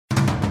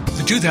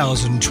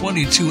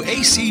2022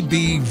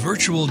 ACB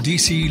Virtual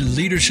DC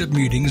Leadership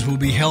Meetings will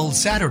be held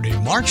Saturday,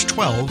 March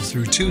 12th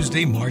through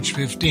Tuesday, March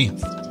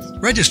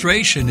 15th.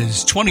 Registration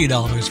is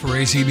 $20 for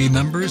ACB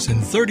members and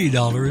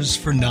 $30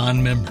 for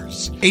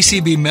non-members.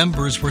 ACB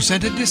members were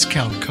sent a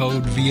discount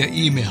code via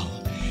email.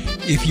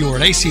 If you are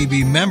an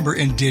ACB member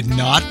and did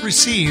not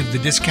receive the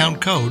discount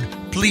code,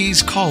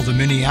 please call the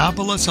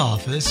Minneapolis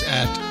office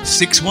at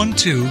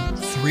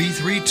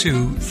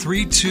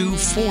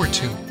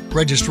 612-332-3242.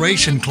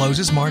 Registration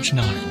closes March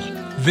 9.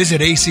 Visit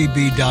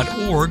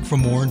acb.org for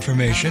more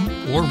information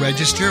or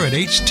register at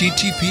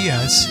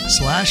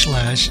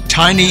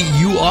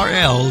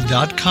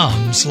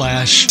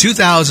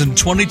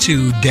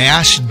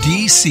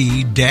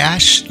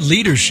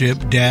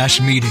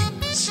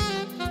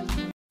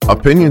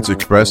Opinions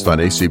expressed on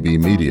ACB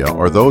Media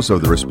are those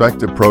of the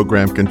respective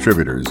program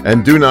contributors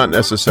and do not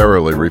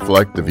necessarily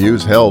reflect the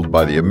views held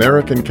by the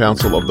American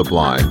Council of the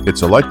Blind,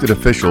 its elected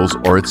officials,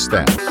 or its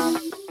staff.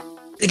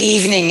 Good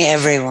evening,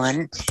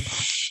 everyone,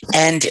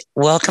 and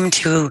welcome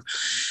to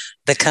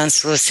the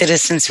Council of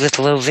Citizens with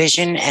Low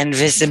Vision and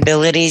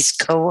Visibility's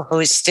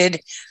co-hosted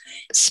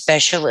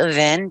special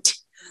event.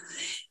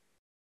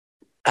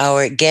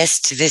 Our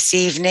guest this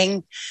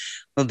evening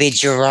will be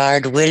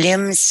Gerard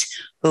Williams,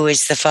 who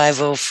is the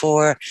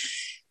 504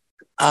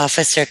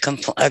 officer,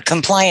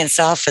 compliance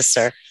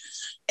officer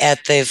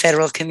at the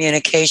Federal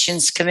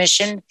Communications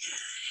Commission,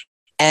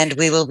 and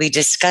we will be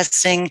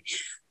discussing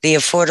the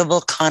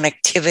Affordable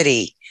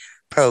Connectivity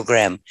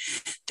Program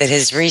that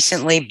has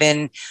recently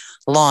been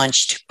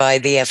launched by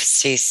the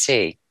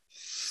FCC.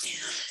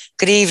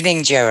 Good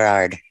evening,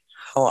 Gerard.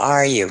 How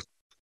are you?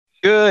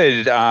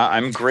 Good.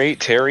 I'm great,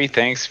 Terry.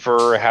 Thanks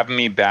for having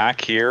me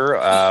back here.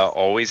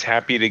 Always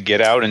happy to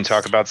get out and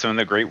talk about some of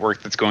the great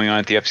work that's going on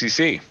at the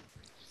FCC.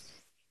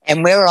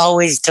 And we're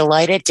always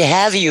delighted to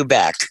have you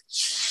back.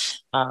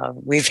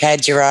 We've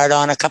had Gerard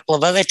on a couple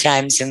of other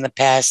times in the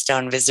past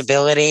on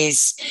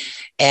visibilities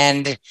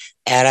and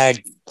at our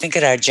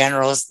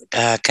general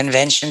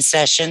convention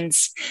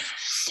sessions.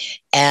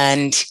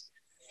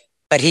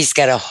 But he's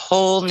got a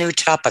whole new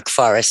topic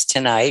for us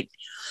tonight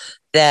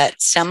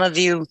that some of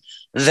you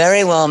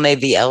very well may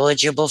be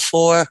eligible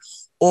for,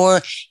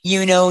 or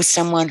you know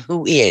someone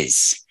who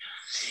is.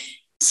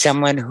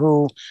 Someone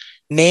who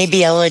may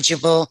be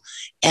eligible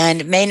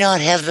and may not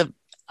have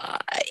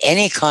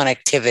any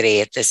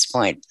connectivity at this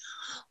point,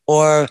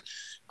 or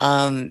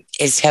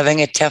is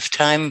having a tough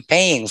time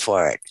paying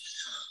for it,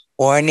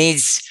 or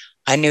needs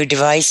a new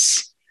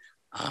device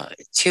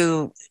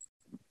to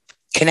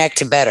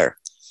connect better.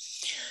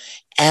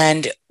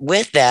 And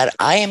with that,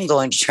 I am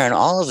going to turn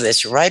all of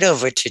this right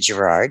over to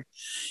Gerard,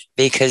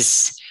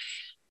 because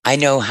I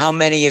know how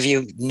many of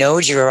you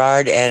know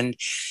Gerard and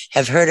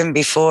have heard him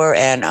before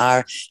and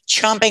are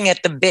chomping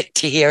at the bit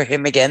to hear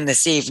him again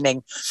this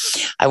evening.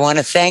 I want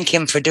to thank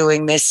him for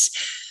doing this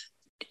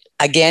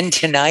again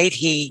tonight.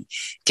 He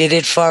did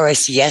it for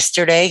us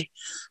yesterday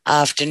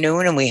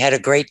afternoon, and we had a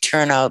great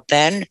turnout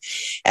then.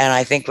 And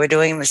I think we're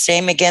doing the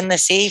same again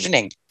this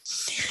evening.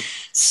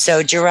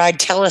 So, Gerard,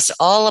 tell us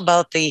all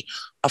about the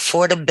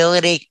Affordable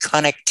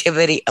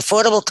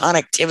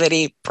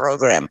Connectivity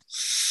Program.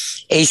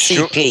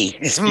 ACP.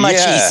 It's much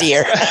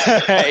easier.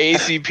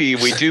 ACP.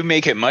 We do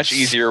make it much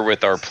easier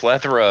with our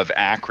plethora of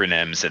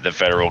acronyms at the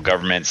federal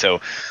government.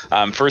 So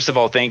first of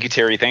all, thank you,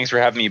 Terry. Thanks for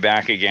having me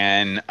back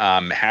again.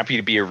 Happy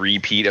to be a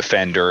repeat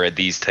offender at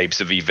these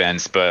types of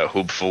events, but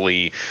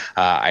hopefully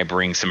I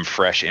bring some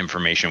fresh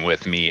information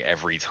with me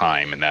every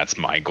time, and that's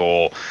my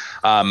goal.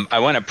 I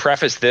want to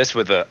preface this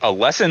with a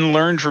lesson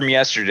learned from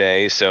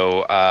yesterday.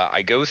 So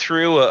I go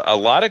through a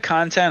lot of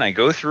content. I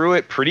go through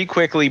it pretty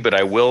quickly, but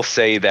I will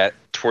say that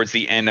towards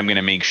the end, I'm going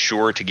to make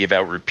sure to give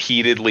out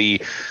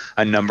repeatedly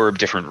a number of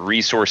different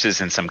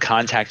resources and some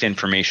contact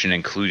information,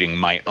 including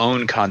my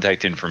own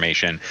contact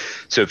information.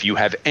 So if you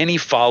have any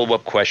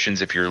follow-up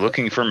questions, if you're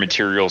looking for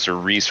materials or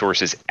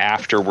resources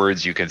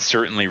afterwards, you can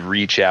certainly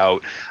reach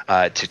out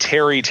to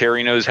Terry.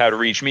 Terry knows how to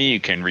reach me. You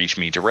can reach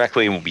me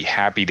directly, and we'll be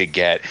happy to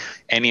get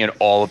any and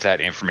all of that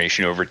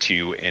information over to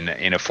you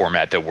in a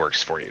format that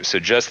works for you. So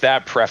just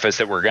that preface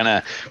that we're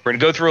gonna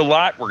go through a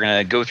lot. We're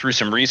gonna go through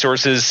some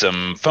resources,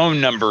 some phone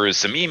numbers,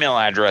 some email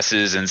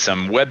addresses, and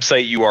some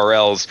website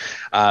URLs.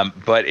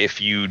 But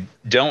if you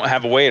don't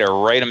have a way to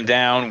write them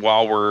down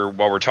while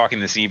we're talking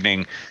this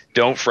evening,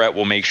 don't fret.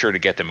 We'll make sure to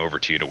get them over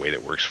to you in a way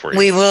that works for you.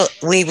 We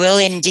will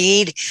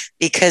indeed,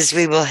 because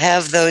we will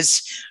have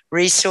those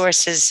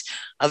resources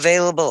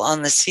available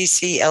on the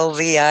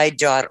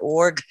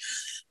cclvi.org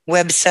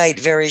website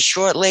very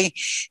shortly.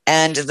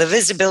 And the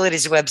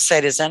Visibilities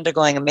website is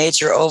undergoing a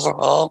major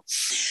overhaul,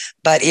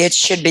 but it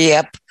should be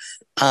up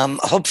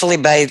hopefully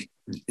by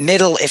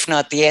middle, if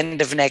not the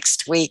end of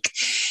next week.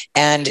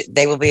 And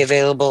they will be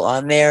available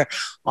on there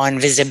on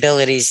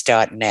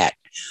visibilities.net.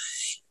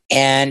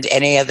 And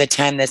any other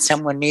time that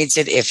someone needs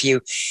it, if you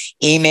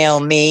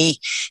email me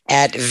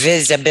at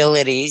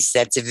visibilities,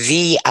 that's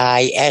VISABILITIES.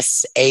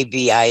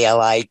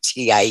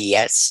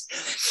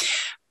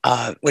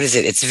 What is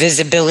it? It's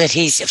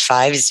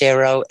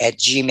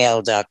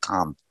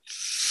visibilities50@gmail.com.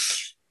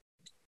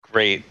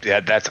 Great.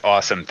 Yeah, that's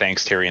awesome.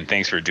 Thanks, Terry, and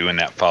thanks for doing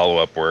that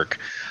follow-up work.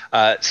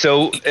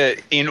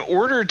 In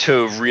order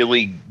to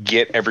really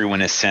get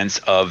everyone a sense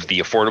of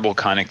the Affordable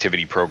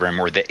Connectivity Program,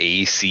 or the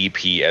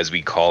ACP as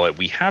we call it,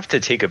 we have to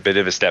take a bit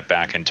of a step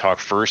back and talk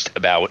first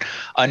about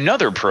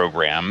another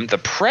program, the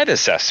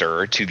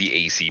predecessor to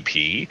the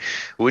ACP,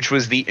 which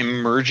was the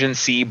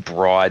Emergency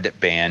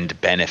Broadband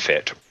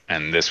Benefit.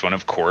 And this one,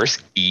 of course,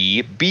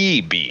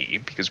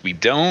 EBB, because we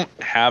don't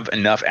have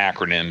enough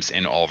acronyms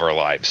in all of our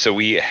lives. So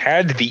we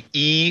had the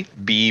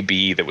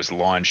EBB that was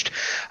launched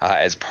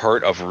as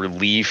part of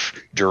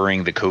relief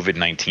during the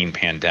COVID-19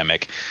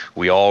 pandemic.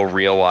 We all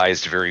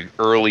realized very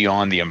early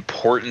on the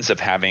importance of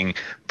having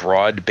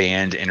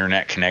broadband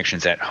internet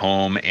connections at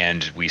home,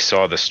 and we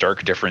saw the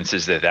stark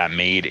differences that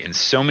made in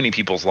so many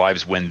people's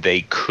lives when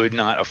they could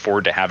not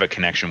afford to have a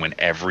connection when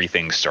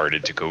everything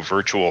started to go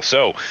virtual.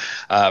 So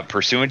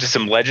pursuant to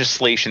some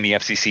legislation, the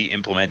FCC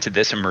implemented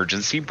this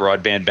emergency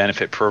broadband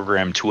benefit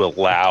program to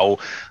allow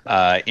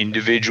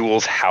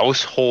individuals,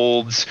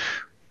 households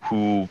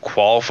who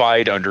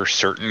qualified under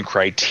certain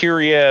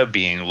criteria,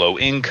 being low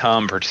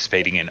income,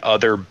 participating in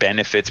other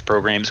benefits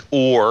programs,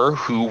 or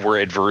who were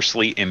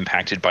adversely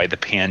impacted by the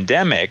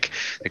pandemic,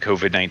 the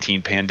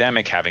COVID-19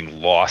 pandemic, having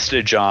lost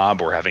a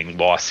job or having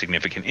lost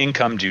significant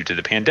income due to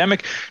the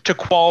pandemic, to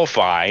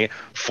qualify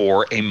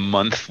for a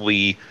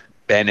monthly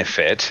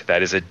benefit,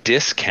 that is a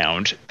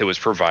discount that was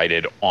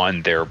provided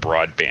on their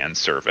broadband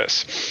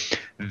service.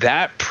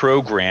 That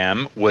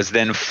program was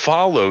then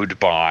followed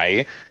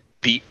by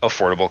the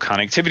Affordable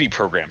Connectivity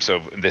Program. So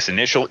this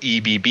initial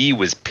EBB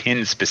was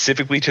pinned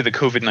specifically to the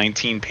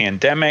COVID-19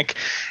 pandemic.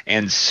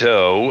 And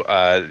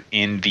so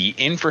in the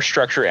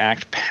Infrastructure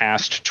Act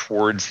passed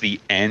towards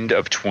the end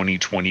of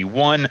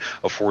 2021,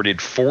 afforded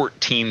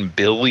 $14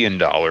 billion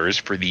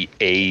for the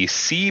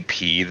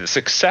ACP, the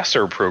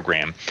successor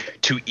program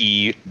to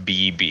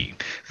EBB.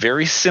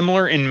 Very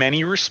similar in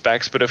many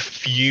respects, but a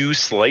few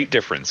slight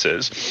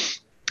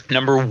differences.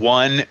 Number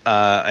one,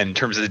 in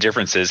terms of the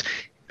differences,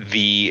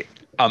 the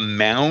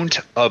amount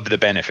of the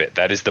benefit,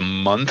 that is the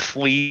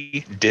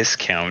monthly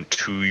discount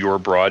to your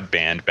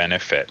broadband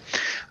benefit,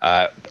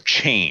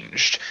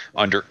 changed.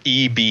 Under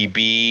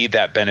EBB,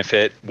 that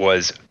benefit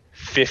was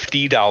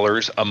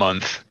 $50 a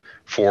month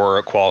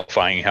for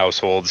qualifying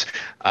households,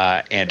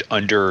 and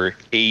under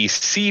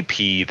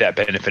ACP, that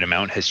benefit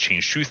amount has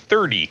changed to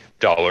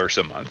 $30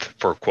 a month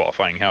for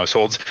qualifying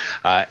households,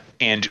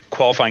 and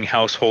qualifying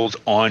households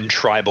on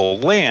tribal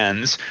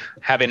lands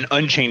have an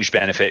unchanged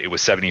benefit. It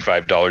was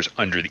 $75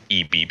 under the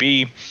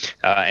EBB,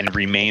 and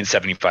remains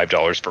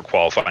 $75 for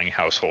qualifying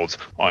households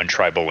on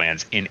tribal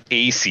lands in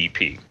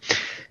ACP.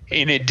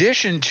 In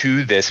addition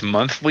to this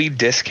monthly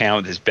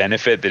discount, this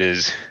benefit that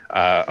is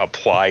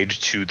applied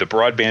to the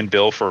broadband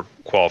bill for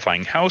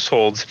qualifying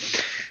households,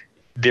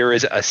 there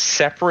is a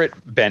separate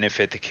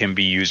benefit that can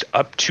be used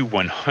up to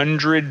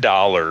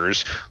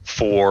 $100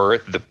 for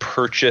the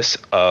purchase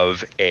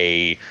of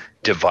a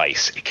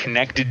device, a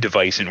connected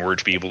device, in order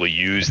to be able to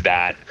use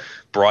that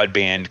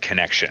broadband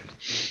connection.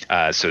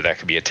 So that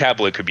could be a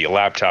tablet, could be a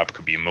laptop,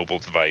 could be a mobile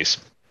device.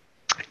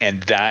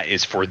 And that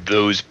is for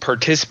those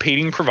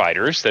participating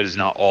providers. That is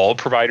not all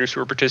providers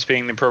who are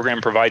participating in the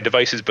program provide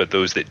devices, but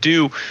those that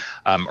do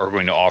are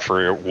going to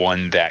offer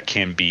one that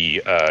can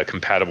be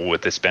compatible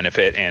with this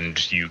benefit,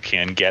 and you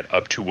can get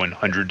up to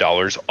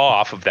 $100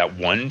 off of that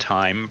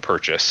one-time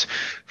purchase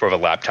for a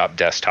laptop,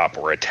 desktop,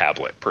 or a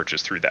tablet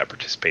purchased through that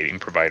participating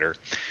provider.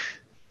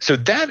 So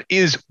that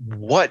is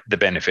what the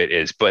benefit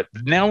is, but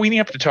now we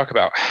have to talk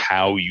about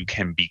how you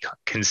can be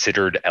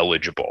considered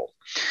eligible.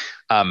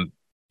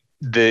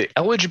 The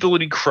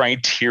eligibility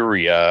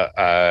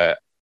criteria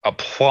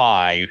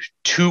apply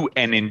to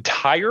an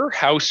entire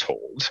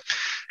household.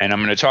 And I'm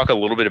going to talk a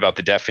little bit about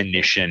the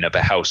definition of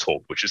a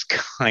household, which is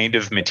kind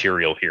of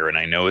material here. And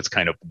I know it's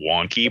kind of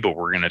wonky, but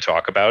we're going to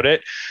talk about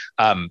it.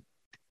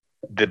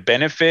 The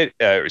benefit,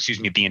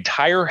 the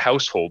entire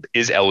household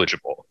is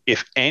eligible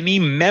if any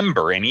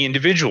member, any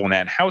individual in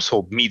that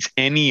household meets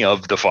any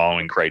of the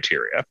following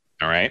criteria.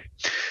 All right.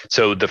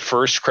 So the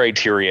first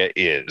criteria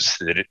is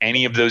that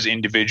any of those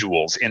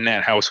individuals in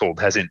that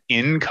household has an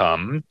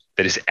income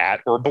that is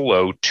at or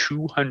below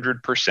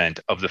 200%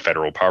 of the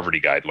federal poverty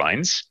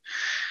guidelines.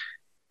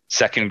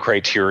 Second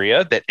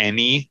criteria, that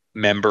any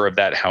member of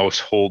that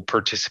household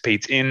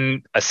participates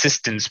in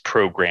assistance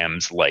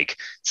programs like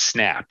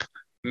SNAP,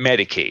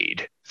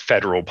 Medicaid,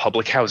 federal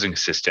public housing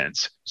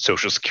assistance,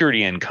 Social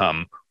Security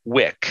income,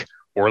 WIC,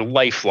 or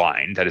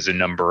Lifeline. That is a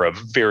number of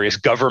various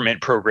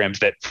government programs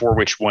that for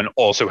which one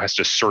also has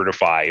to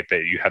certify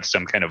that you have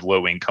some kind of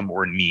low income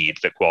or need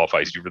that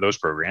qualifies you for those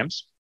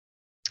programs.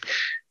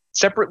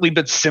 Separately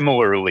but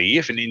similarly,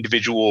 if an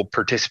individual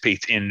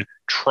participates in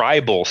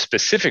tribal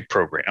specific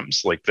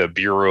programs like the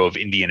Bureau of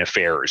Indian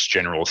Affairs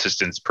General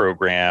Assistance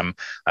Program,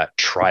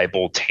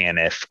 tribal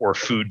TANF, or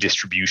food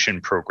distribution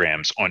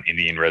programs on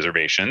Indian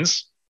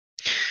reservations.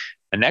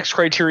 The next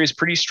criteria is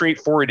pretty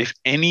straightforward. If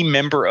any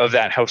member of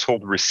that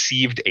household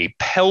received a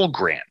Pell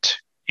Grant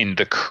in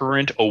the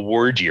current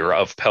award year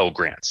of Pell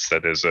Grants.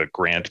 That is a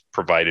grant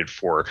provided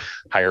for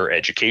higher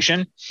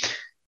education.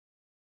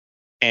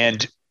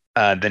 And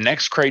the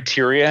next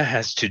criteria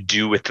has to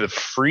do with the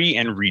free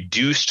and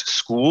reduced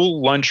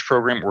school lunch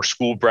program or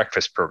school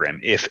breakfast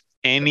program. If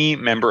any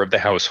member of the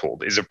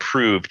household is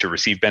approved to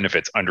receive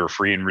benefits under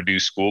free and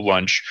reduced school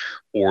lunch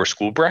or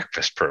school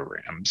breakfast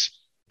programs,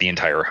 the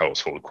entire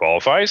household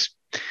qualifies.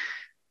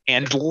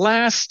 And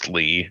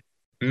lastly,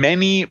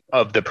 many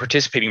of the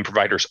participating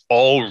providers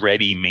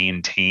already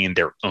maintain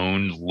their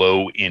own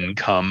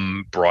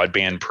low-income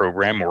broadband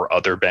program or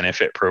other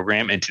benefit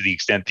program. And to the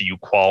extent that you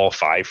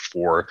qualify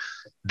for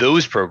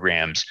those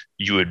programs,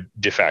 you would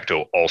de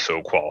facto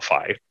also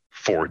qualify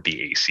for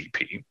the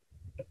ACP.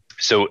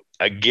 So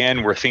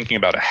again, we're thinking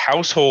about a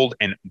household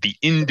and the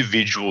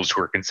individuals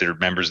who are considered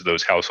members of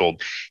those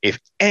household. If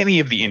any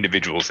of the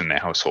individuals in the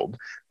household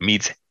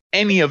meets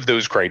any of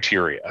those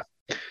criteria,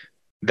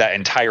 that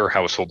entire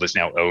household is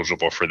now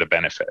eligible for the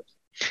benefit.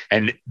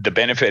 And the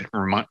benefit,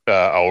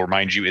 I'll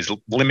remind you, is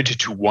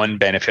limited to one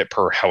benefit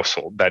per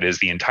household. That is,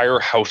 the entire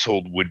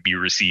household would be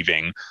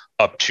receiving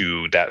up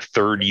to that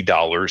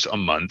 $30 a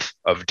month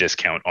of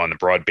discount on the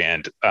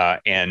broadband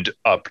and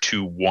up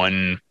to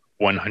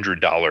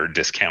 $100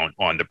 discount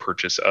on the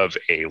purchase of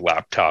a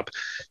laptop,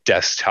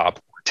 desktop,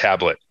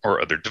 tablet,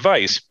 or other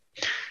device.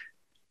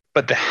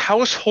 But the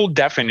household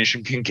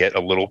definition can get a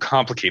little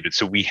complicated.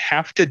 So we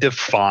have to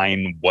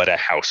define what a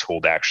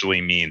household actually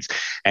means.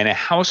 And a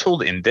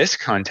household in this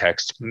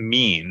context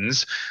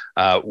means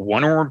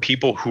one or more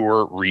people who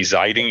are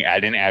residing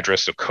at an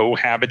address, so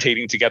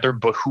cohabitating together,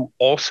 but who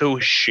also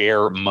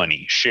share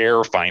money,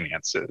 share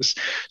finances.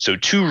 So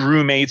two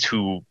roommates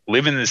who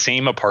live in the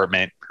same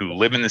apartment, who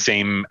live in the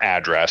same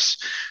address,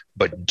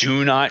 but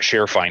do not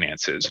share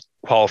finances,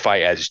 qualify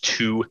as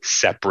two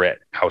separate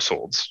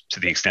households to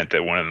the extent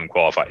that one of them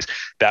qualifies.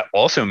 That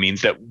also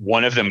means that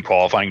one of them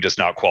qualifying does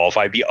not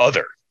qualify the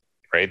other,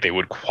 right? They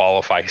would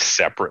qualify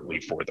separately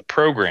for the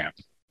program.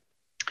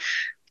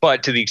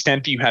 But to the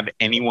extent that you have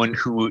anyone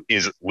who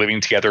is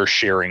living together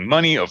sharing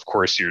money, of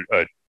course, you're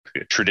a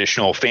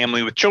traditional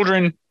family with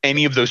children,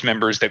 any of those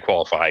members that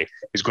qualify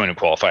is going to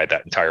qualify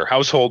that entire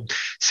household.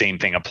 Same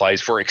thing applies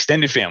for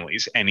extended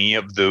families. Any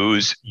of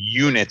those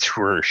units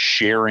who are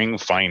sharing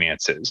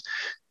finances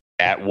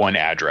at one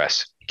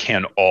address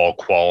can all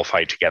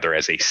qualify together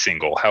as a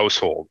single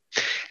household.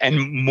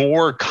 And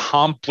more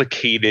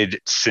complicated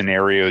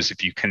scenarios,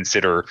 if you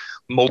consider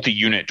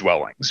multi-unit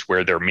dwellings,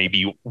 where there may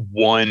be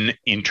one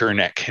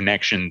internet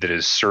connection that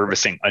is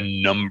servicing a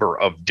number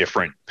of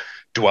different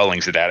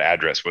dwellings at that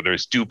address, whether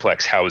it's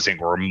duplex housing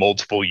or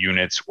multiple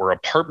units or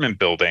apartment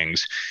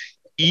buildings,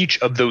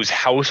 each of those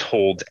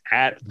households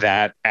at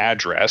that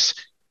address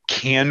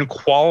can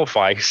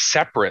qualify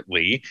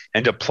separately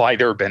and apply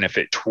their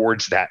benefit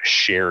towards that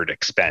shared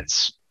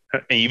expense,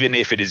 even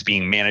if it is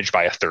being managed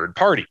by a third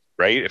party,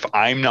 right? If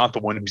I'm not the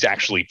one who's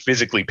actually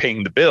physically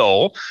paying the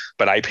bill,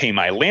 but I pay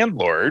my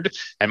landlord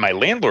and my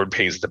landlord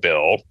pays the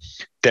bill,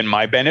 then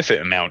my benefit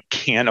amount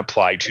can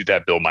apply to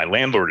that bill my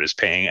landlord is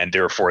paying, and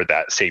therefore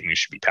that savings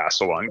should be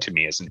passed along to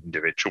me as an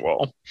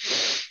individual.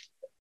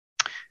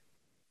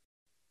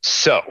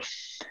 So,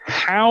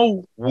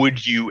 how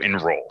would you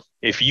enroll?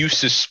 If you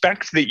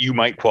suspect that you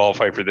might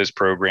qualify for this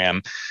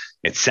program,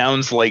 it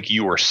sounds like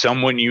you or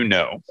someone you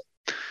know.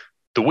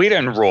 The way to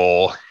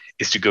enroll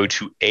is to go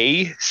to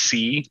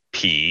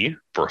ACP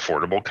for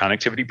Affordable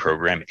Connectivity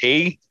Program,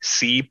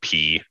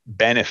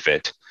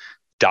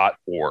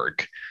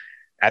 acpbenefit.org.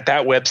 At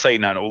that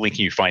website, not only can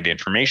you find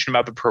information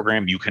about the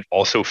program, you can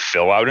also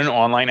fill out an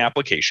online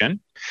application.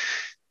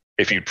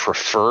 If you'd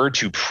prefer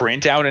to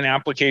print out an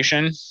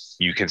application,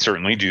 you can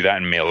certainly do that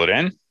and mail it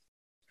in.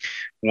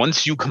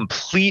 Once you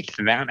complete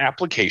that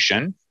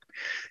application,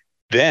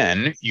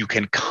 then you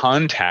can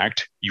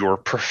contact your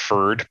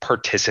preferred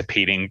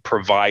participating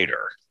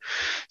provider.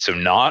 So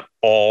not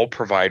all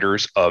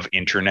providers of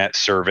internet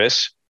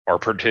service are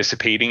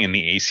participating in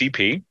the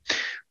ACP,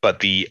 but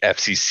the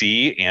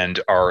FCC and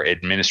our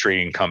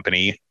administrating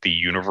company, the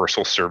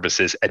Universal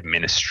Services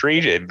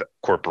Administrative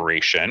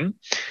Corporation,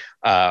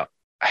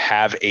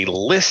 have a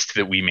list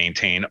that we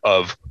maintain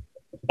of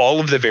all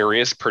of the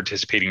various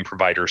participating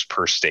providers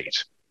per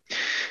state.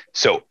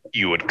 So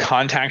you would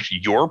contact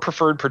your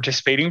preferred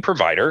participating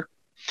provider,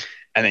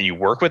 and then you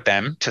work with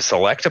them to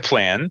select a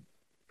plan,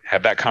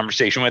 have that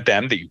conversation with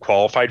them that you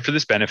qualified for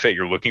this benefit,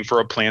 you're looking for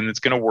a plan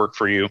that's going to work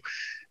for you,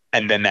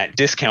 and then that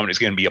discount is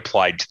going to be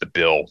applied to the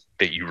bill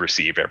that you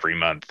receive every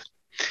month.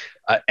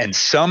 And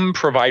some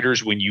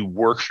providers, when you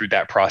work through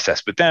that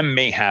process with them,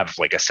 may have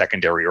like a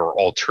secondary or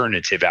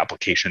alternative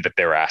application that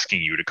they're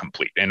asking you to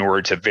complete in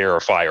order to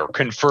verify or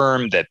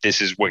confirm that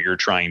this is what you're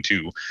trying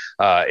to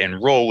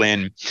enroll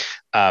in.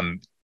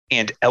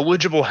 And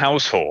eligible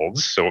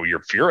households, so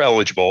if you're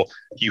eligible,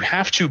 you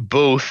have to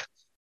both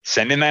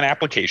send in that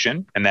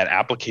application, and that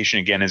application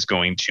again is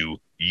going to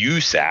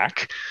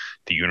USAC,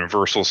 the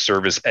Universal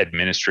Service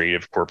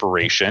Administrative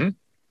Corporation.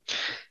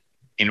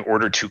 In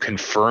order to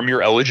confirm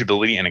your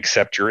eligibility and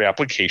accept your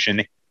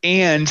application,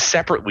 And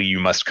separately, you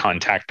must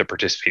contact the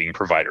participating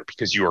provider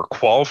because you are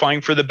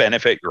qualifying for the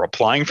benefit, you're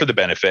applying for the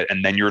benefit,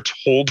 and then you're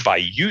told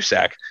by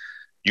USAC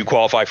you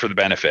qualify for the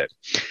benefit.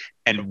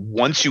 And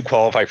once you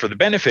qualify for the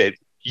benefit,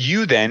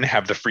 you then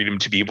have the freedom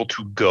to be able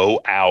to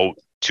go out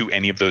to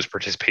any of those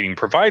participating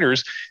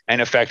providers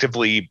and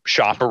effectively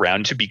shop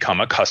around to become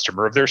a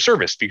customer of their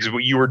service. Because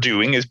what you are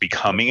doing is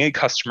becoming a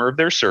customer of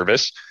their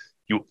service.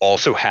 You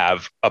also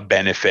have a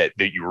benefit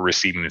that you are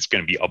receiving that's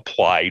going to be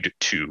applied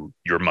to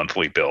your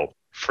monthly bill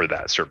for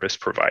that service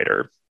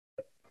provider.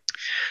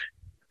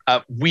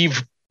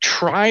 We've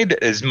tried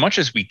as much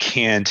as we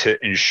can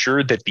to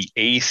ensure that the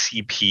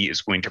ACP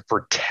is going to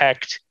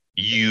protect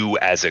you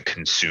as a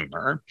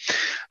consumer.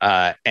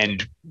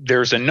 And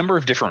there's a number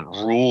of different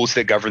rules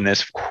that govern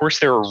this. Of course,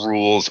 there are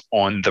rules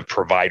on the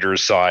provider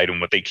side and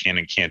what they can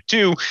and can't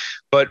do,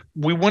 but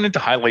we wanted to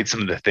highlight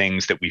some of the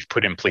things that we've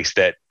put in place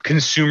that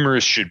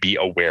consumers should be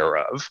aware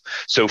of.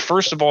 So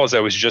first of all, as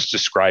I was just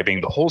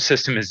describing, the whole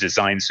system is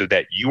designed so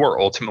that you are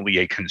ultimately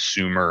a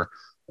consumer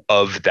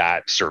of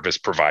that service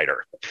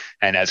provider.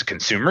 And as a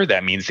consumer,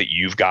 that means that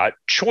you've got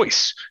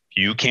choice.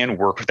 You can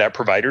work with that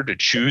provider to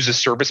choose a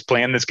service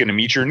plan that's going to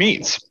meet your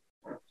needs.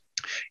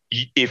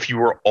 If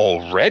you are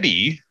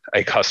already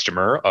a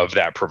customer of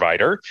that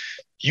provider,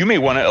 you may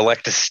want to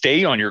elect to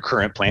stay on your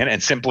current plan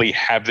and simply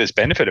have this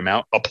benefit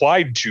amount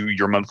applied to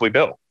your monthly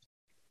bill.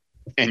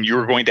 And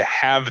you're going to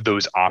have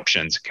those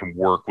options, can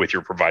work with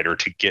your provider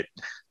to get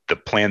the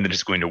plan that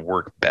is going to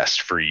work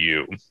best for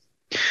you.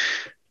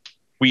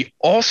 We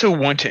also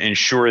want to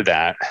ensure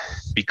that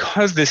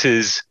because this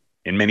is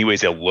in many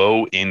ways a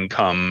low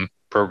income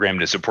program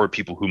to support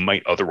people who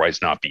might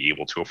otherwise not be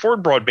able to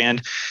afford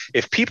broadband,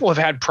 if people have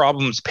had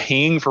problems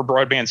paying for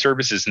broadband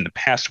services in the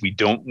past, we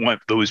don't want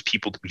those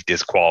people to be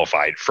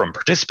disqualified from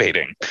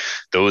participating.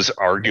 Those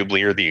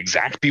arguably are the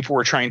exact people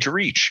we're trying to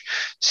reach.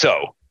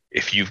 So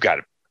if you've got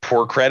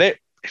poor credit,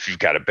 if you've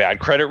got a bad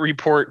credit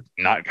report,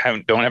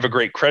 don't have a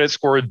great credit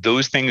score,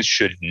 those things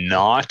should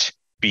not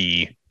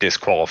be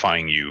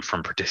disqualifying you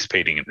from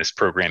participating in this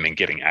program and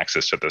getting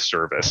access to the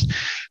service.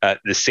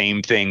 The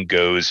same thing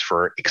goes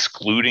for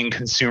excluding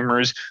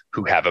consumers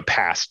who have a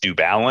past due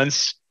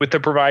balance with the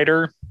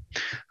provider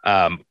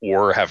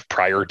or have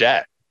prior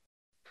debt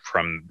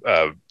from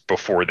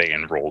before they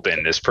enrolled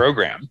in this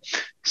program.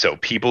 So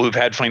people who've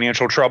had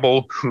financial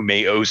trouble, who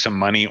may owe some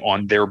money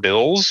on their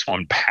bills,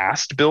 on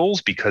past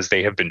bills, because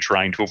they have been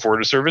trying to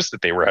afford a service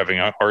that they were having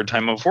a hard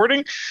time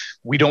affording,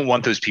 we don't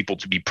want those people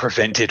to be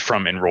prevented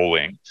from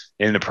enrolling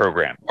in the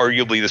program.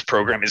 Arguably, this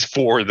program is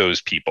for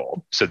those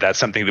people. So that's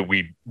something that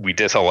we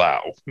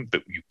disallow,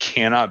 that you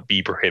cannot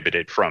be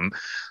prohibited from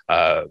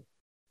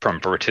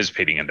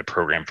participating in the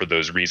program for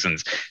those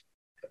reasons.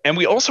 And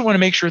we also want to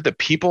make sure that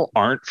people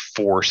aren't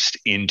forced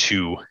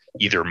into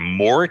either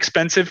more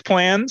expensive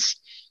plans,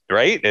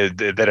 right?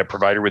 That a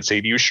provider would say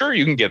to you, sure,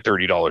 you can get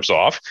 $30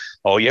 off.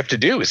 All you have to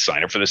do is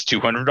sign up for this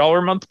 $200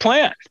 a month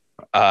plan,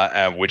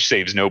 which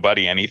saves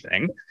nobody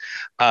anything.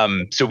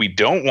 So we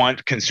don't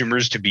want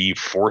consumers to be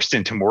forced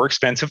into more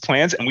expensive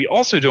plans. And we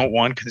also don't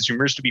want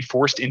consumers to be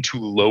forced into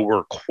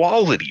lower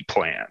quality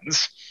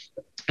plans.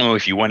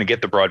 If you want to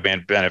get the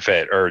broadband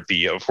benefit or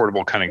the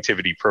Affordable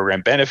Connectivity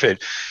Program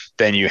benefit,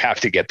 then you have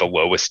to get the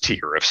lowest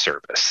tier of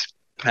service.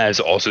 That is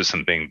also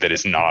something that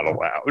is not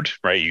allowed,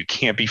 right? You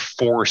can't be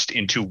forced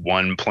into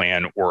one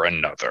plan or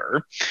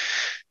another.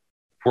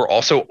 We're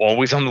also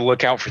always on the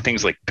lookout for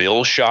things like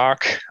bill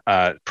shock,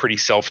 pretty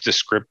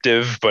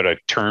self-descriptive, but a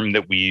term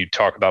that we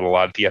talk about a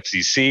lot at the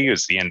FCC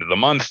is the end of the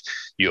month.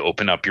 You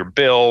open up your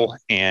bill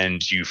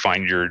and you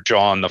find your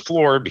jaw on the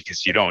floor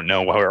because you don't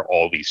know where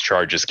all these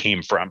charges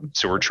came from.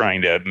 So we're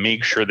trying to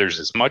make sure there's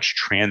as much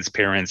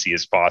transparency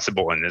as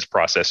possible in this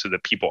process so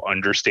that people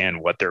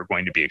understand what they're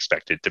going to be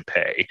expected to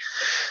pay.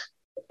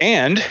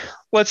 And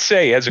let's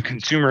say as a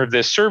consumer of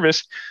this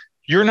service,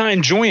 you're not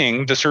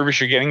enjoying the service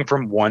you're getting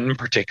from one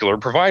particular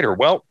provider.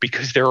 Well,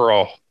 because there are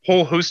a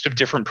whole host of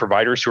different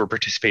providers who are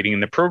participating in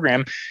the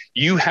program,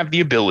 you have the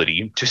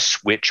ability to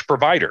switch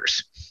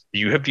providers.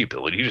 You have the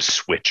ability to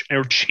switch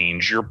or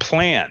change your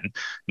plan.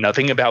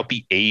 Nothing about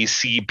the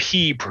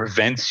ACP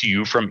prevents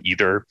you from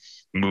either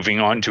moving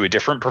on to a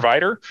different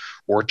provider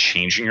or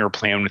changing your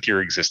plan with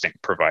your existing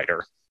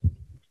provider.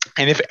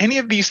 And if any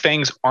of these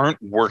things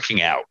aren't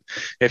working out,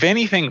 if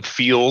anything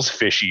feels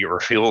fishy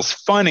or feels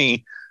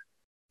funny,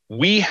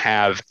 we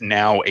have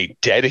now a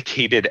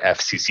dedicated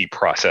FCC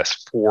process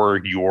for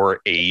your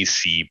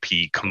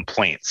ACP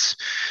complaints.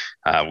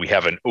 We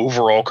have an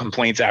overall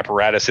complaints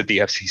apparatus at the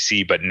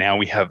FCC, but now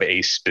we have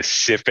a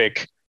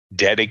specific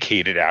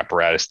dedicated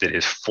apparatus that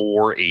is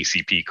for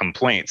ACP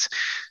complaints.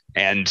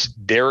 And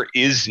there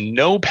is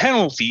no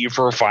penalty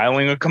for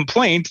filing a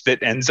complaint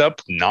that ends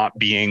up not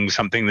being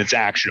something that's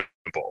actionable.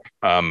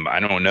 I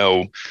don't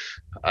know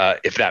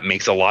if that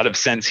makes a lot of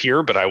sense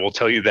here, but I will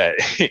tell you that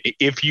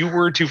if you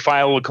were to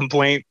file a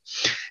complaint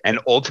and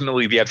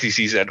ultimately the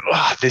FCC said,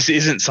 this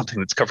isn't something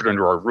that's covered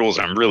under our rules,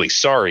 I'm really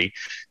sorry,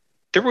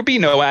 there would be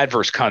no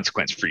adverse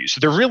consequence for you. So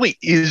there really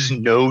is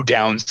no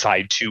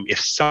downside to if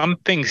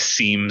something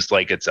seems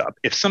like it's up,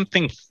 if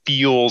something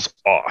feels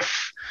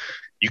off,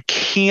 you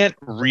can't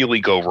really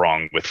go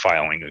wrong with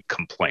filing a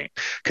complaint.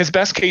 Because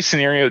best case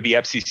scenario, the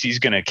FCC is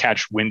going to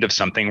catch wind of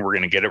something. We're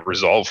going to get it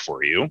resolved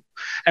for you.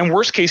 And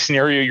worst case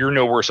scenario, you're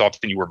no worse off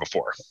than you were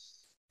before.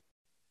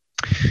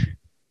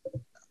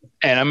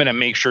 And I'm going to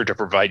make sure to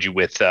provide you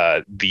with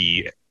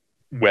the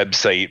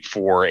website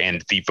for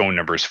and the phone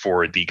numbers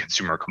for the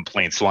consumer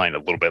complaints line a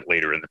little bit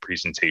later in the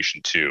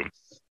presentation too.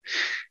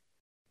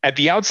 At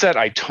the outset,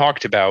 I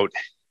talked about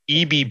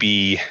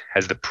EBB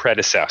as the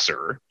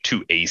predecessor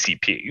to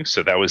ACP.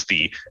 So that was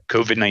the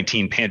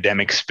COVID-19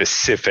 pandemic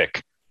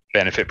specific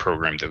benefit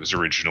program that was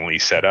originally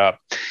set up.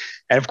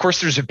 And of course,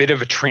 there's a bit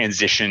of a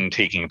transition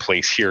taking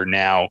place here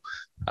now.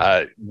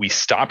 We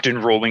stopped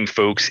enrolling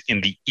folks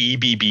in the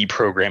EBB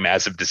program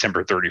as of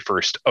December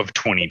 31st of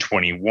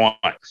 2021.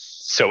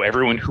 So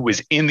everyone who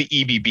was in the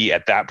EBB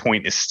at that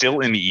point is still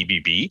in the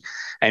EBB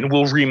and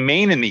will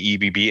remain in the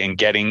EBB and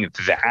getting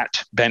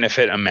that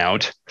benefit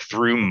amount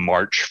through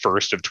March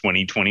 1st of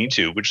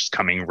 2022, which is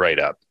coming right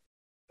up.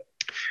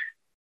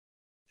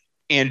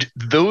 And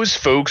those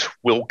folks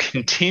will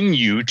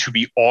continue to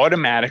be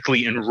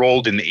automatically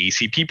enrolled in the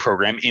ACP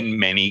program in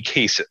many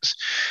cases.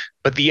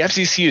 But the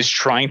FCC is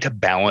trying to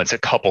balance a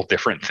couple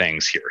different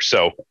things here.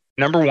 So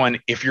number one,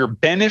 if your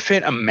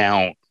benefit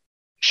amount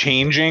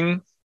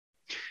changing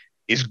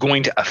is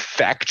going to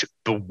affect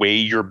the way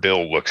your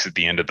bill looks at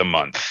the end of the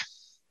month,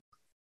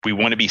 we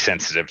want to be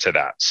sensitive to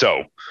that.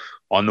 So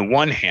on the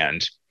one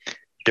hand,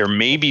 there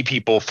may be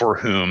people for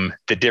whom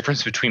the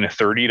difference between a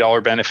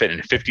 $30 benefit and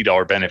a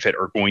 $50 benefit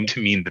are going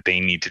to mean that they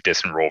need to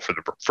disenroll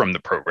from the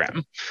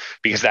program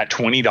because that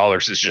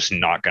 $20 is just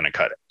not going to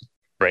cut it,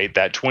 right?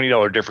 That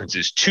 $20 difference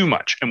is too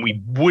much. And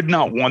we would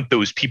not want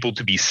those people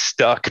to be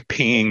stuck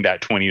paying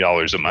that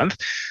 $20 a month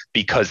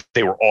because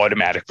they were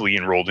automatically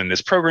enrolled in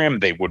this program.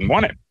 They wouldn't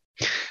want it.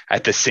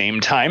 At the same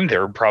time,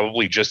 there are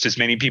probably just as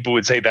many people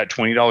would say that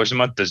 $20 a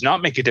month does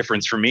not make a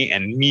difference for me,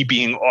 and me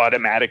being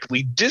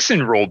automatically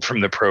disenrolled from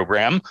the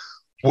program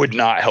would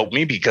not help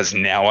me because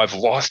now I've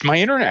lost my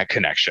internet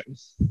connection.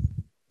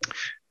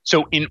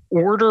 So in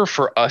order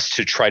for us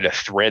to try to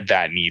thread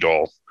that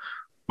needle,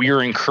 we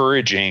are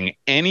encouraging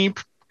any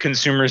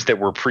consumers that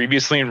were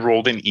previously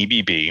enrolled in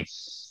EBB,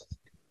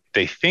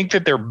 they think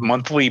that their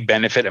monthly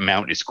benefit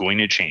amount is going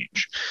to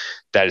change.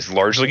 That is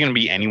largely going to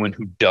be anyone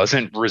who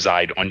doesn't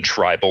reside on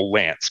tribal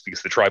lands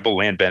because the tribal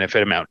land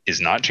benefit amount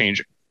is not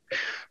changing.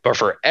 But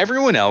for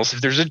everyone else,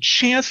 if there's a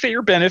chance that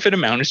your benefit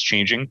amount is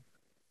changing,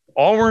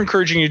 all we're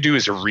encouraging you to do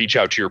is to reach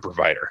out to your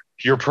provider.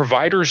 Your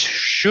providers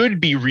should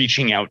be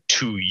reaching out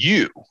to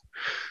you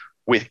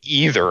with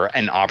either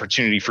an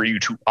opportunity for you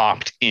to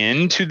opt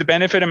into the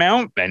benefit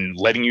amount and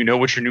letting you know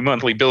what your new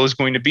monthly bill is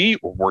going to be,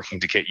 or working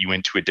to get you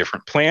into a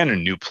different plan, a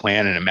new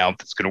plan, an amount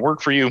that's going to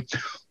work for you,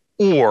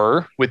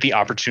 or with the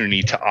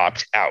opportunity to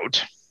opt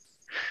out.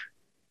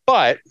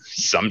 But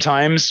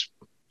sometimes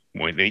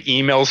when the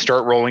emails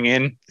start rolling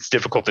in, it's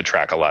difficult to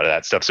track a lot of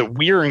that stuff. So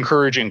we are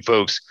encouraging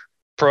folks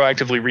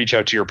proactively reach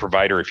out to your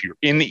provider if you're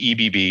in the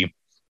EBB,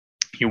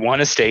 you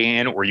want to stay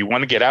in, or you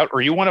want to get out,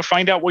 or you want to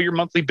find out what your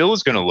monthly bill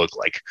is going to look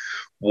like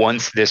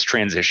once this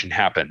transition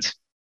happens.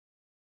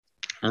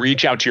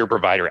 Reach out to your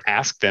provider,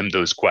 ask them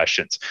those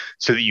questions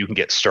so that you can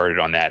get started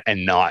on that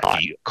and not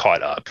be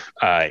caught up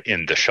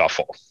in the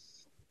shuffle.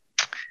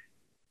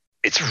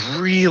 It's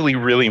really,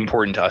 really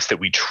important to us that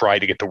we try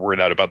to get the word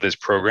out about this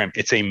program.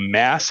 It's a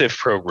massive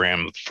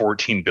program,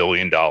 $14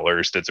 billion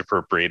that's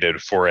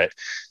appropriated for it.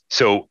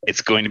 So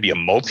it's going to be a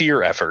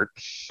multi-year effort.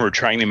 We're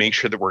trying to make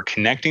sure that we're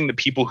connecting the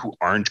people who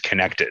aren't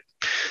connected.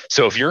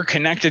 So if you're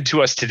connected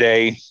to us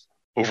today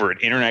over an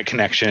internet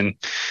connection,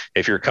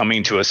 if you're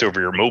coming to us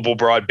over your mobile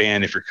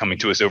broadband, if you're coming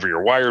to us over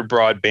your wired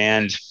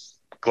broadband,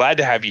 glad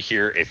to have you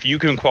here. If you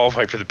can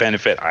qualify for the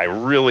benefit, I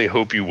really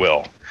hope you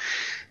will.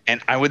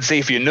 And I would say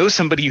if you know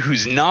somebody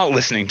who's not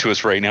listening to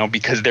us right now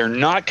because they're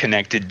not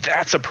connected,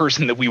 that's a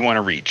person that we want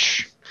to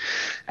reach.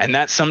 And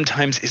that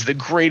sometimes is the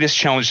greatest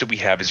challenge that we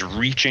have, is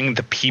reaching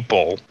the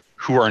people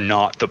who are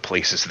not the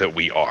places that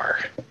we are.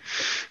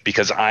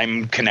 Because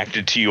I'm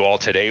connected to you all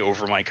today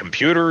over my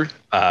computer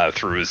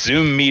through a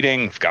Zoom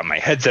meeting. I've got my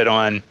headset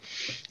on,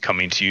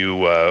 coming to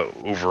you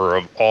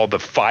over all the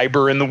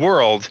fiber in the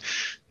world.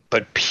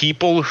 But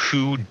people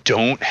who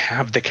don't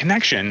have the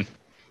connection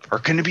are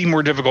going to be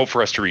more difficult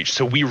for us to reach.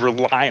 So we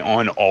rely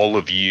on all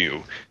of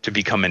you to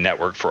become a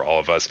network for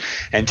all of us.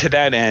 And to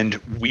that end,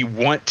 we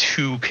want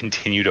to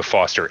continue to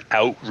foster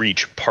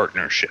outreach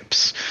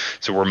partnerships.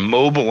 So we're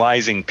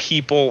mobilizing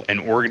people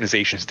and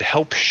organizations to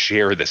help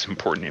share this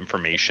important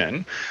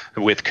information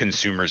with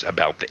consumers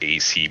about the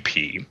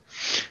ACP.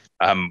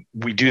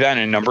 We do that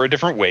in a number of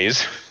different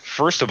ways.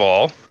 First of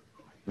all,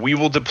 we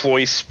will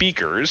deploy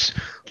speakers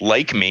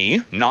like me,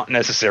 not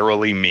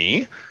necessarily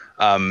me.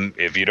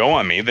 If you don't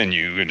want me, then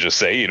you can just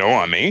say you don't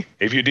want me.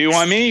 If you do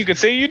want me, you could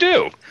say you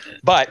do.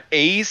 But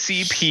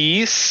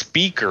ACP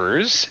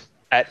speakers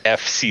at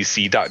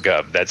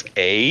fcc.gov. That's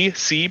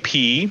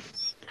ACP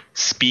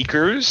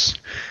speakers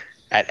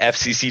at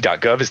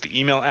fcc.gov is the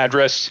email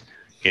address.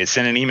 You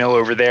send an email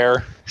over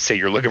there, say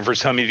you're looking for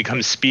somebody to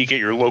come speak at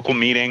your local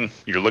meeting.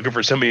 You're looking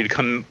for somebody to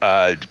come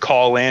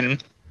call in.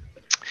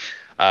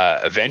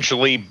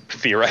 Eventually,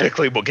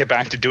 theoretically, we'll get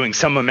back to doing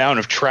some amount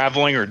of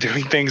traveling or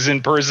doing things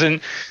in person,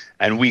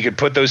 and we could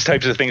put those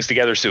types of things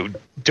together. So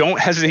don't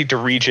hesitate to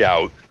reach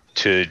out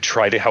to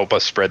try to help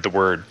us spread the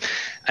word.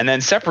 And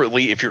then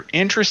separately, if you're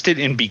interested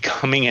in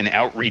becoming an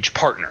outreach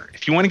partner,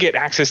 if you want to get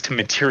access to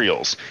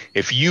materials,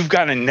 if you've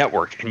got a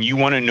network and you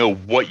want to know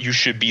what you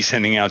should be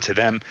sending out to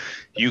them,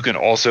 you can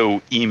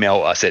also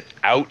email us at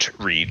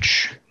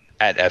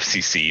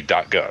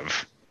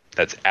outreach@fcc.gov.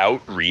 That's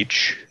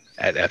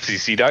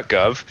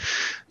outreach@fcc.gov.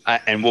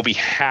 And we'll be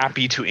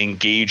happy to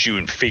engage you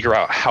and figure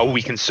out how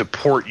we can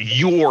support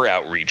your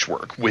outreach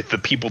work with the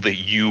people that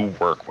you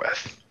work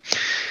with.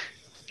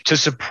 To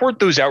support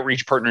those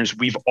outreach partners,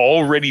 we've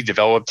already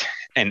developed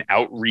an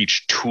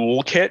outreach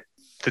toolkit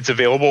that's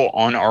available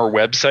on our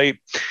website.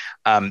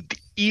 The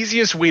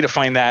easiest way to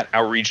find that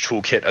outreach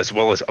toolkit, as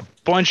well as a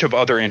bunch of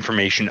other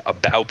information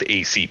about the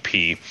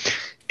ACP,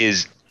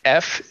 is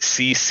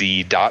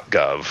fcc.gov/ACP.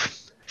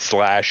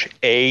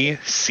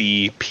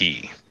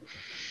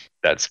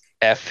 That's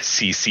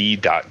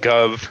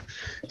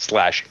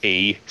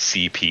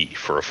fcc.gov/ACP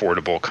for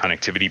Affordable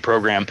Connectivity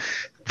Program.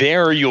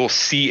 There you'll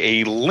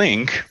see a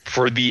link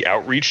for the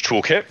outreach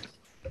toolkit.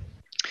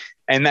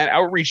 And that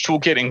outreach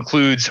toolkit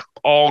includes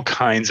all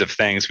kinds of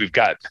things. We've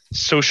got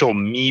social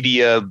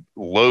media,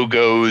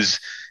 logos,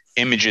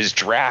 images,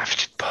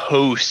 draft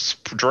posts,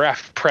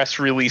 draft press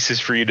releases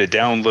for you to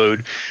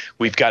download.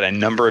 We've got a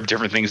number of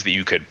different things that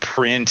you could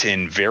print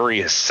in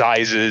various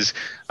sizes.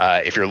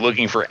 If you're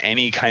looking for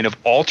any kind of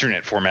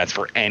alternate formats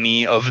for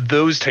any of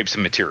those types of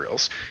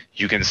materials,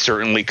 you can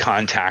certainly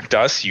contact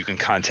us. You can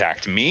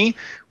contact me.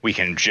 We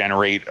can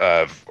generate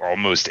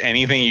almost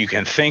anything you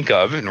can think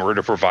of in order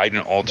to provide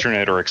an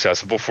alternate or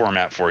accessible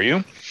format for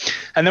you.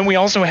 And then we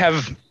also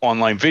have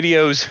online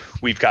videos.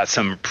 We've got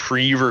some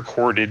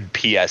pre-recorded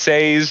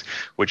PSAs,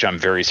 which I'm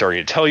very sorry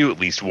to tell you, at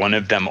least one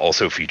of them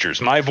also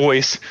features my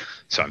voice.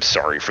 So I'm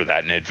sorry for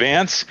that in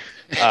advance.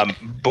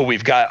 But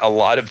we've got a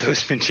lot of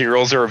those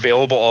materials are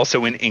available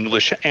also in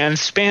English and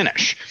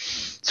Spanish.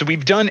 So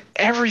we've done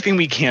everything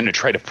we can to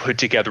try to put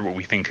together what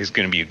we think is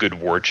going to be a good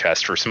war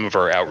chest for some of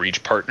our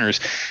outreach partners.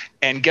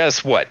 And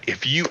guess what?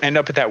 If you end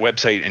up at that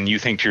website and you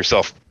think to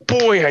yourself,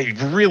 boy, I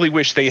really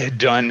wish they had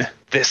done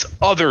this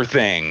other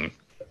thing.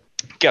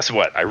 Guess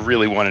what? I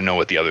really want to know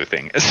what the other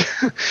thing is.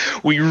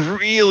 We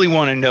really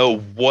want to know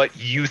what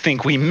you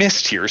think we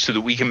missed here so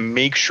that we can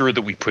make sure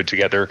that we put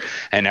together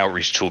an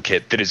outreach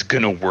toolkit that is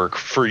going to work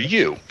for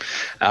you.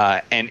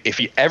 And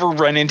if you ever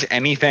run into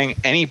anything,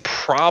 any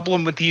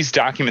problem with these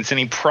documents,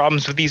 any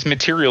problems with these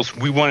materials,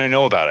 we want to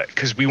know about it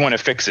because we want to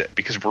fix it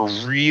because we're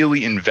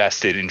really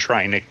invested in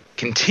trying to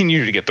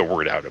continue to get the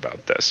word out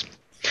about this.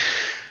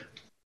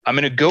 I'm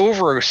going to go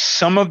over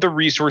some of the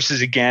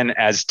resources again.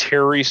 As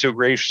Terry so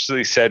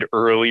graciously said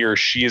earlier,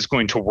 she is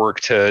going to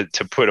work to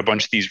put a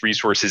bunch of these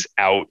resources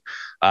out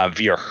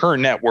via her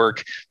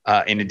network.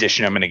 In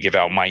addition, I'm going to give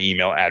out my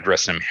email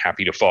address, and I'm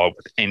happy to follow up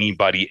with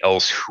anybody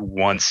else who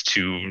wants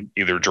to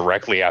either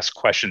directly ask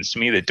questions to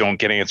me that don't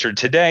get answered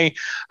today,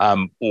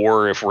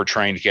 or if we're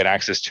trying to get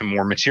access to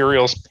more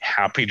materials,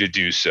 happy to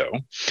do so.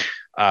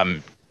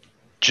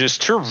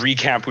 Just to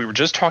recap, we were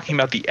just talking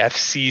about the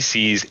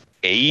FCC's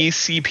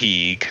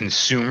ACP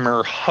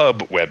Consumer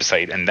Hub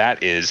website, and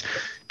that is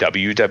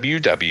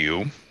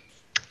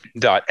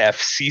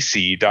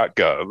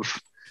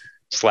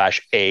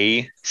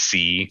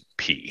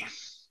www.fcc.gov/ACP.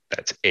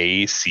 That's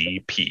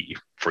ACP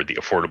for the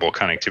Affordable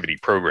Connectivity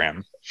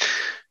Program.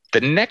 The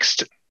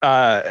next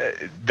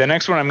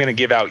one I'm going to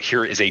give out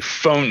here is a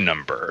phone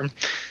number.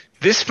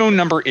 This phone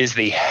number is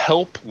the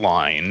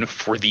helpline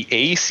for the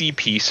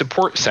ACP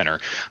Support Center.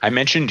 I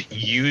mentioned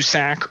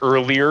USAC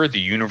earlier, the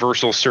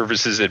Universal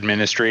Services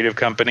Administrative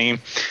Company,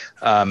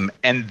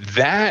 and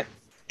that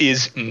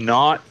is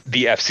not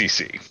the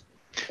FCC.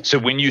 So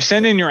when you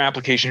send in your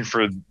application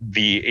for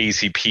the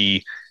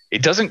ACP,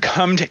 it doesn't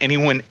come to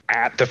anyone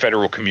at the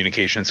Federal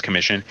Communications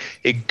Commission.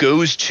 It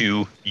goes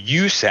to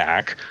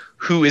USAC,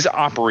 who is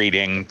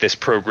operating this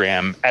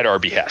program at our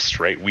behest,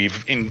 right?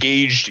 We've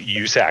engaged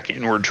USAC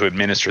in order to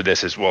administer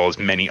this as well as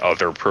many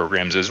other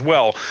programs as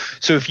well.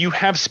 So if you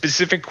have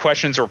specific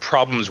questions or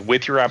problems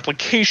with your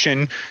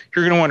application,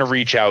 you're going to want to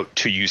reach out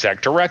to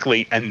USAC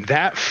directly. And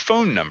that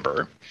phone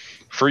number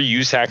for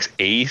USAC's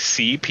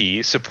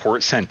ACP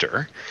Support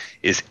Center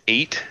is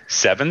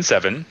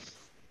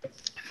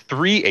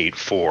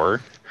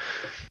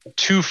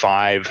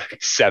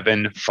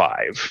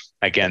 877-384-2575.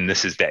 Again,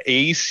 this is the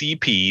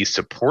ACP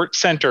Support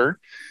Center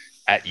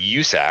at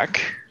USAC,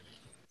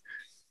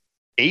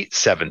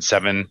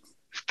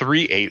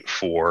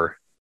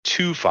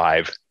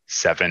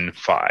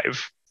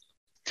 877-384-2575.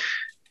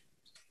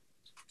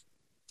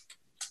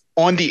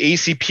 On the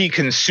ACP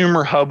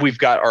Consumer Hub, we've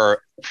got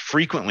our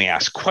frequently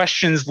asked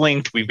questions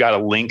linked. We've got a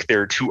link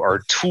there to our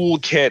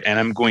toolkit, and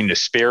I'm going to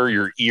spare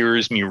your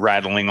ears me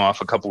rattling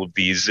off a couple of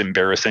these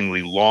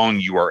embarrassingly long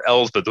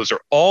URLs, but those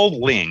are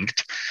all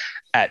linked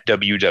at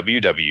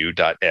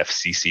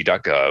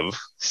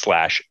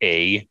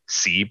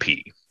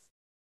www.fcc.gov/ACP.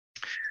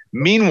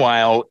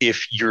 Meanwhile,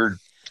 if you're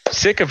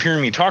sick of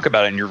hearing me talk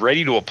about it and you're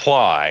ready to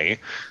apply,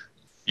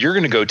 you're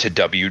going to go to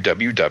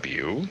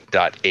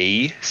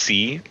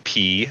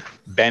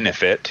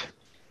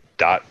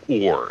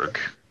www.acpbenefit.org.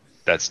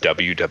 That's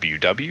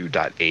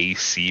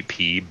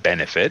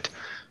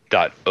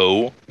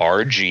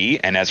www.acpbenefit.org.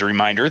 And as a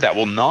reminder, that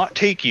will not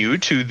take you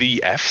to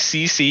the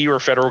FCC or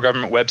federal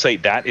government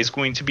website. That is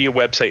going to be a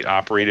website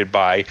operated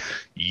by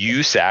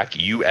USAC,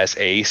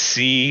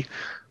 USAC,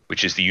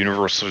 which is the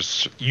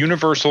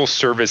Universal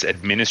Service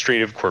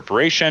Administrative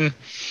Corporation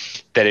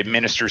that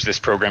administers this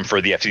program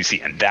for the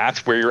FCC. And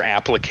that's where your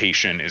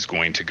application is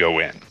going to go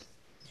in.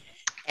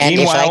 And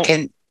Meanwhile, if I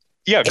can...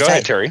 Yeah, go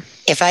ahead, Terry.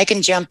 If I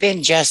can jump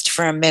in just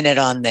for a minute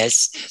on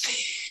this,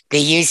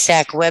 the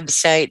USAC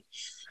website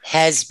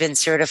has been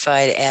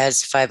certified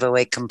as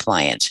 508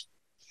 compliant.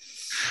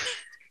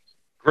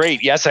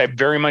 Great. Yes, I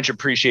very much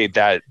appreciate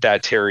that,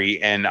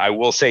 Terry. And I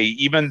will say,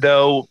 even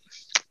though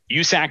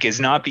USAC is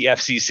not the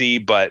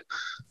FCC, but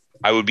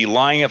I would be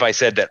lying if I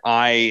said that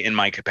I, in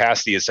my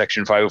capacity as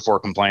Section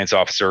 504 compliance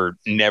officer,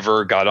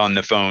 never got on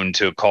the phone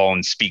to call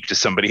and speak to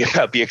somebody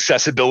about the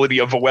accessibility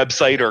of a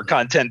website or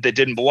content that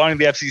didn't belong to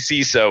the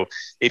FCC. So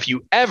if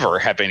you ever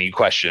have any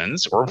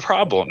questions or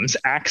problems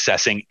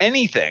accessing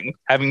anything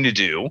having to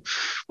do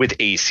with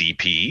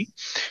ACP,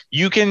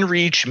 you can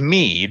reach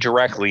me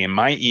directly, and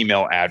my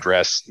email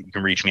address you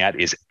can reach me at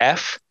is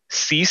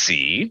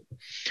FCC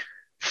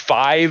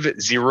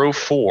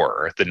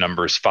 504, the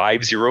number's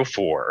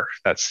 504.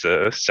 That's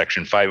the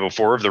Section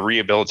 504 of the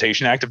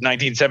Rehabilitation Act of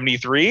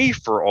 1973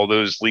 for all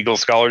those legal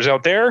scholars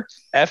out there.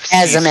 FCC,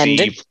 as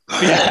amended.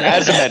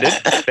 As amended.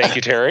 Thank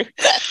you, Terry.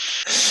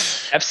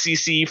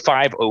 FCC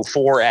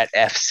 504 at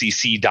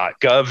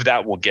fcc.gov.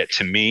 That will get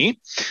to me.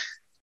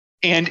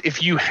 And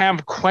if you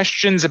have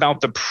questions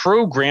about the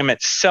program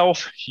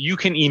itself, you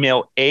can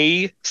email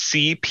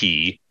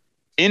acpinfo,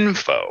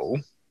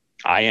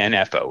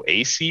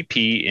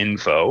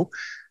 acpinfo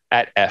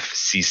at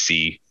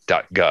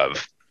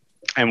fcc.gov.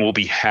 And we'll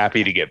be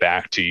happy to get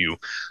back to you.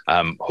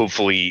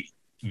 Hopefully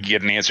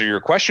get an answer to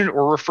your question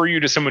or refer you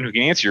to someone who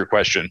can answer your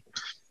question.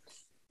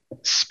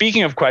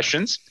 Speaking of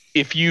questions,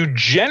 if you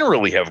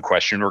generally have a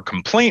question or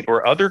complaint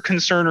or other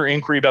concern or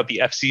inquiry about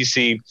the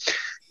FCC,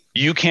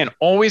 you can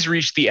always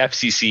reach the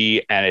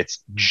FCC at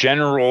its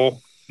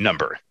general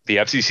number. The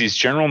FCC's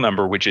general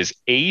number, which is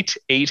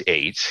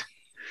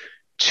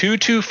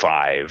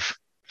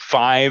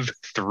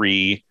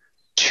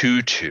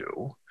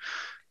 888-225-5322.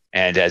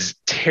 And as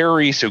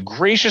Terry so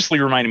graciously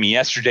reminded me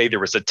yesterday, there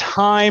was a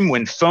time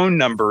when phone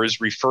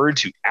numbers referred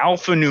to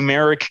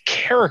alphanumeric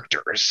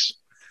characters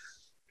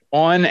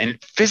on a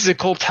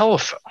physical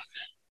telephone.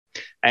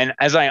 And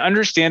as I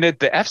understand it,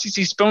 the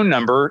FCC's phone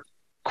number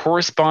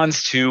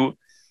corresponds to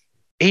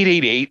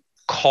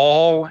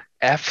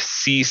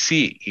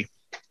 888-CALL-FCC.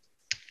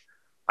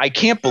 I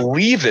can't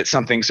believe that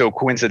something so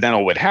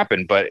coincidental would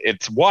happen, but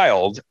it's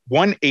wild.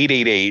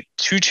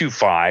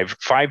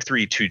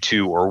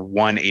 1-888-225-5322 or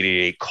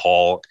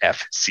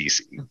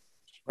 1-888-CALL-FCC.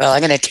 Well,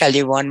 I'm going to tell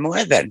you one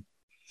more then.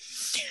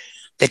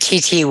 The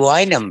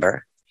TTY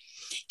number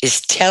is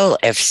TEL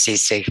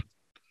FCC.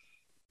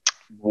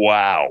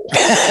 Wow.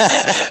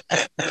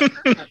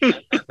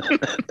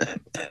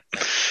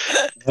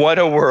 What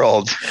a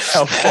world.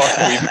 How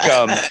far we've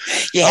come.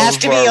 You have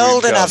to be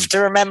old enough to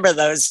remember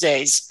those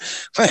days.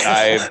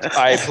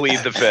 I plead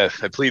the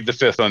fifth. I plead the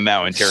fifth on that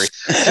one, Terry.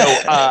 So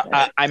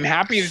I'm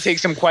happy to take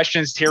some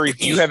questions. Terry,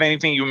 if you have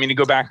anything you want me to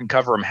go back and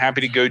cover, I'm happy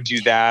to go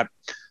do that.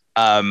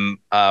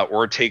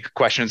 Or take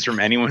questions from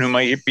anyone who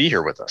might be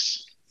here with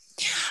us.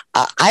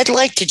 I'd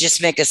like to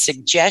just make a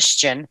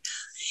suggestion,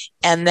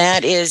 and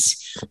that is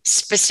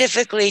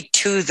specifically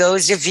to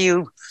those of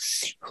you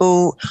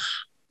who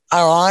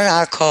are on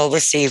our call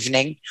this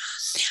evening,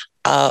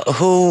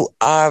 who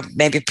are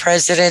maybe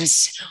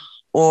presidents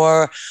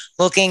or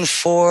looking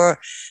for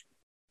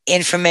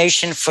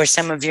information for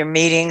some of your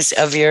meetings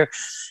of your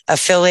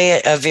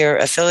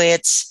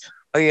affiliates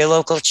or your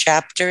local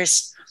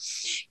chapters.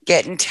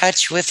 Get in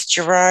touch with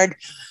Gerard,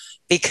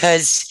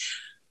 because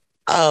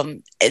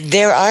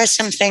there are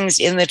some things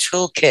in the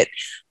toolkit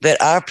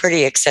that are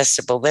pretty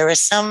accessible. There are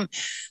some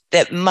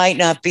that might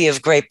not be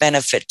of great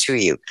benefit to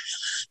you,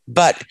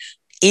 but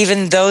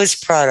even those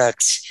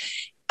products,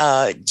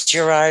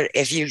 Gerard,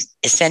 if you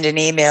send an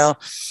email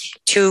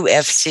to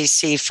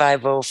FCC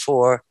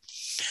 504,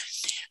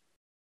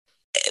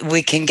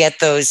 we can get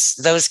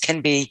those can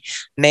be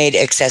made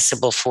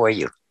accessible for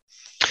you.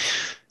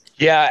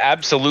 Yeah,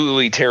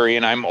 absolutely, Terry.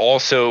 And I'm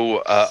also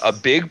a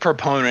big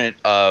proponent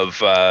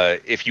of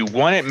if you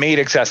want it made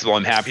accessible,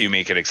 I'm happy to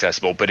make it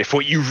accessible. But if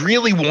what you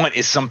really want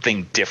is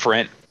something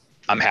different,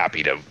 I'm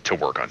happy to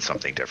work on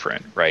something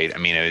different, right? I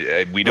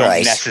mean, we don't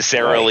Right,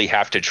 necessarily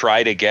have to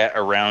try to get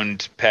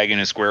around peg in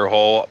a square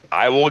hole.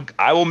 I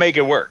will make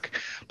it work.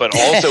 But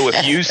also,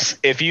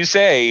 if you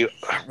say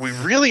we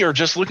really are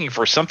just looking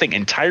for something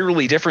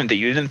entirely different that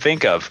you didn't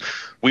think of,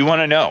 we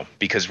want to know,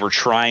 because we're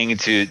trying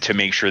to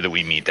make sure that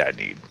we meet that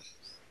need.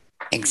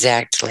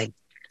 Exactly.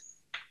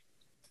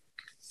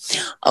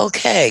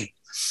 Okay.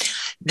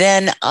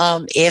 Then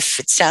if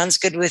it sounds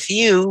good with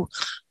you,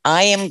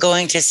 I am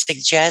going to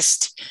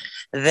suggest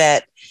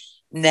that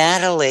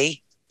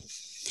Natalie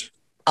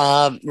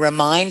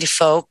remind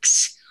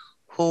folks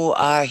who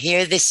are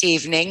here this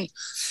evening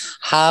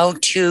how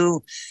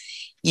to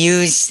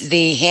use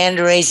the hand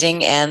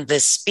raising and the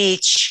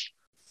speech,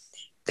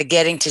 the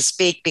getting to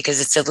speak,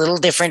 because it's a little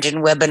different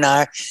in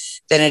webinar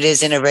than it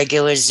is in a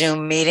regular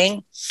Zoom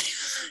meeting.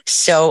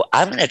 So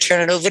I'm going to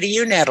turn it over to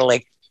you,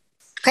 Natalie.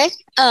 Okay.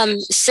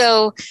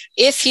 So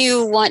if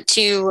you want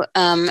to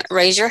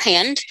raise your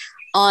hand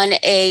on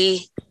a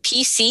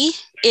PC,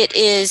 it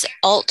is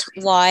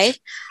Alt-Y.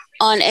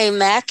 On a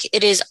Mac,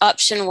 it is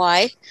Option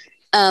Y.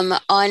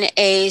 On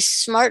a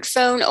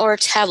smartphone or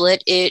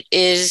tablet, it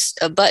is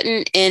a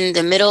button in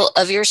the middle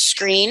of your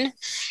screen.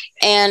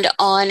 And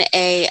on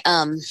a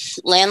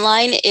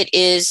landline, it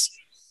is,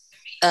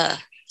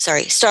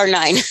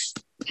 *9.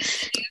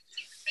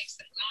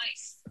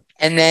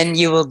 And then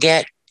you will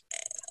get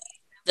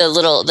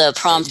the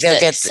prompt. They'll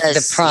get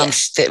the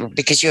prompts, yeah,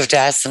 because you have to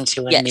ask them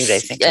to unmute, I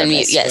think.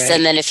 Unmute, yes. Right?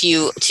 And then if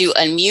you to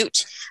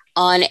unmute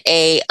on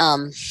a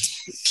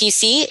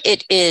PC,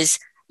 it is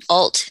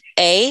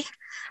Alt-A.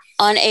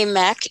 On a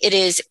Mac, it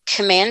is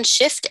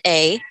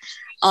Command-Shift-A.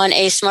 On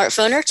a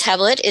smartphone or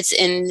tablet, it's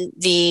in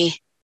the,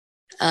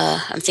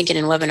 I'm thinking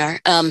in webinar.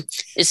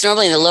 It's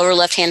normally in the lower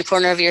left-hand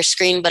corner of your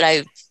screen, but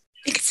I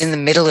think it's in the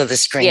middle of the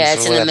screen. Yeah,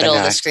 it's in the middle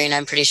of the screen,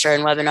 I'm pretty sure,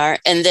 in webinar.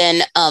 And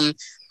then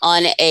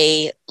on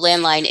a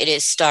landline, it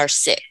is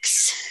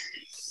 *6.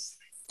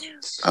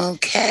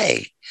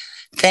 Okay.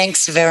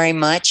 Thanks very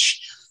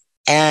much.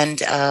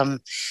 And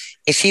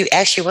if you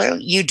actually, why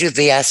don't you do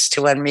the ask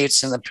to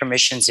unmutes and the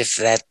permissions, if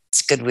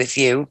that's good with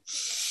you?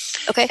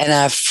 Okay. And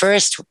our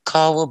first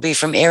call will be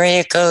from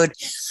area code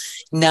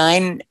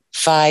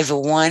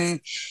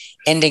 951,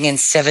 ending in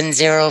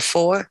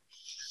 704.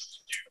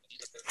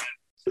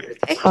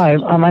 Hi,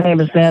 my name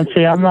is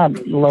Nancy. I'm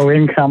not low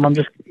income. I'm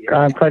just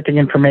collecting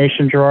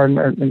information, Gerard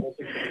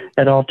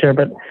at Altair.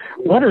 But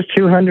what is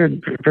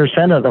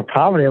 200% of the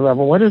poverty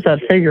level? What is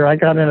that figure? I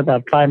got in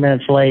about 5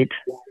 minutes late.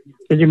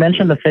 Did you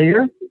mention the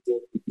figure?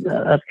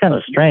 That's kind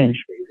of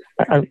strange.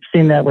 I've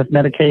seen that with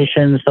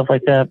medication and stuff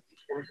like that,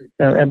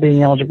 and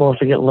being eligible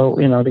to get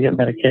to get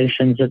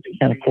medications that you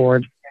can't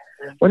afford.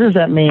 What does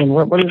that mean?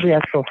 What is the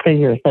actual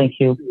figure? Thank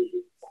you.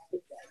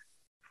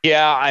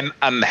 Yeah,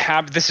 I'm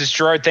happy. This is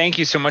Gerard. Thank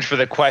you so much for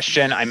the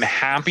question. I'm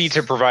happy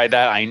to provide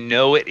that. I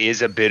know it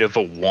is a bit of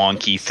a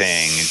wonky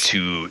thing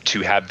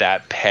to have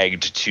that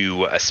pegged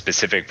to a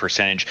specific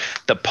percentage.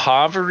 The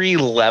poverty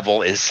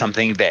level is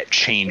something that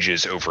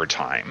changes over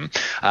time.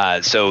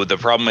 So the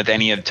problem with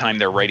any time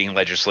they're writing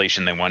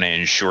legislation, they want to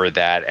ensure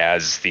that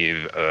as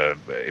the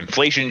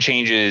inflation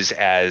changes,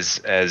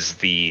 as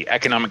the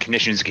economic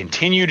conditions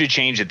continue to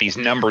change, that these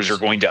numbers are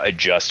going to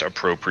adjust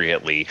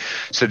appropriately.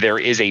 So there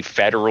is a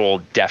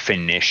federal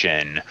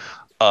definition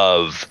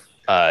of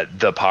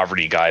the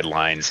poverty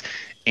guidelines.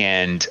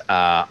 And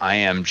I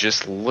am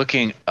just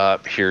looking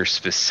up here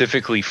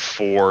specifically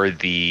for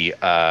the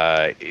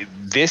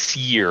this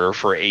year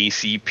for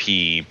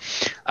ACP,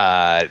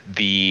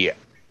 the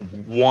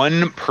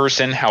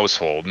one-person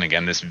household, and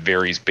again, this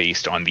varies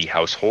based on the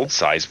household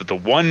size, but the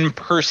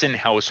one-person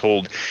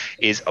household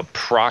is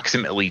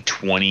approximately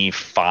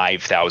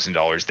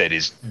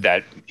 $25,000.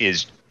 That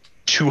is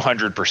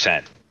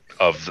 200%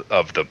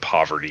 of the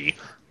poverty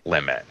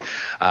limit.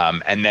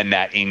 And then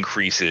that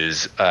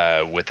increases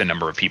with the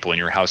number of people in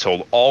your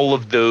household. All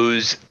of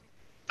those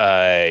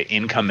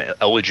income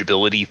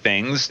eligibility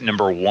things,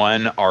 number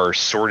one, are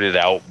sorted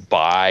out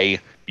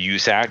by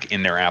USAC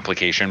in their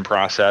application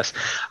process.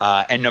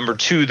 And number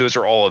two, those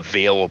are all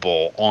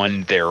available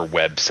on their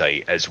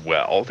website as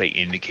well. They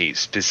indicate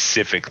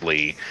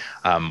specifically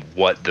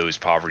what those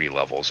poverty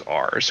levels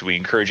are. So we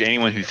encourage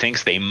anyone who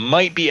thinks they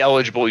might be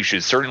eligible, you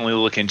should certainly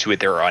look into it.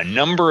 There are a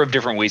number of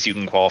different ways you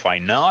can qualify,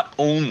 not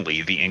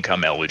only the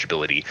income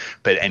eligibility,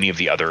 but any of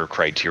the other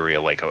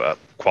criteria like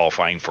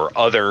qualifying for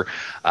other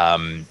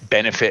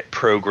benefit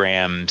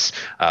programs,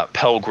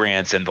 Pell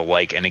Grants, and the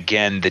like. And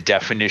again, the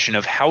definition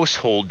of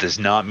household does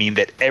not mean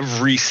that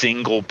every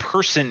single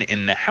person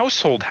in the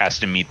household has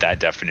to meet that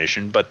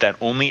definition, but that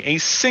only a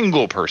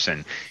single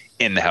person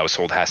in the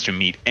household has to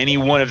meet any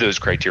one of those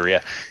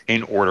criteria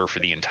in order for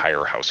the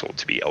entire household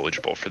to be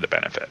eligible for the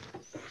benefit.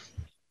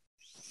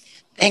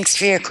 Thanks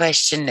for your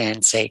question,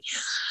 Nancy.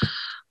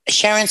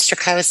 Sharon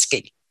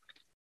Strakowski.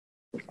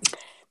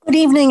 Good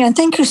evening, and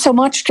thank you so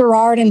much,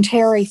 Gerard and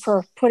Terry,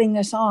 for putting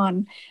this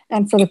on,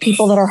 and for the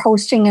people that are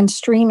hosting and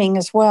streaming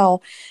as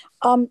well.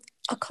 A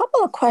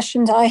couple of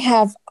questions I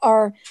have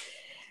are,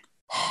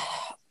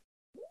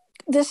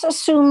 this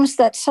assumes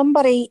that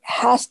somebody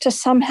has to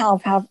somehow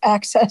have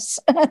access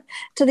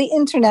to the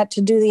internet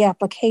to do the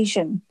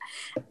application.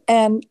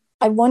 And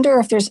I wonder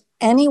if there's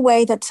any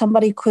way that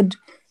somebody could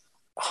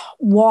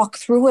walk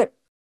through it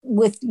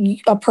with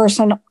a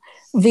person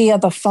via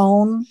the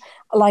phone,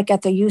 like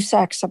at the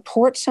USAC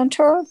Support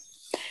Center.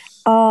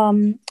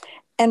 And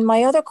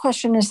my other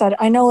question is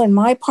that I know in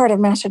my part of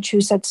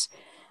Massachusetts,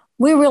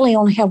 we really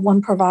only have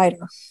one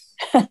provider,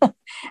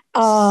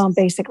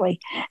 basically.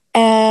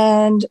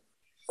 And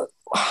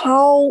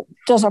how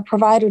does a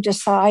provider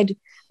decide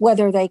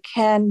whether they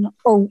can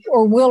or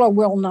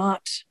will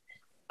not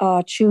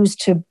choose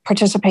to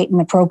participate in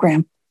the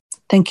program?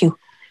 Thank you.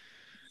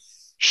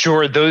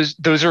 Sure.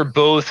 Those are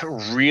both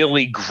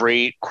really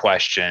great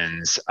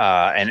questions,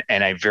 and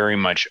I very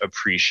much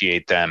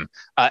appreciate them.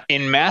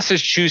 In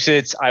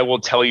Massachusetts, I will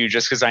tell you,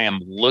 just because I am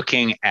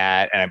looking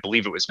at, and I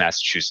believe it was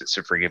Massachusetts,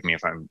 so forgive me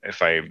if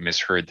I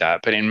misheard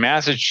that, but in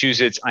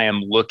Massachusetts, I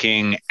am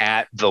looking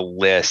at the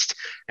list,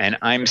 and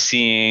I'm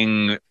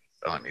seeing,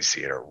 let me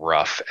see, a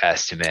rough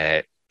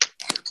estimate,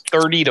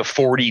 30 to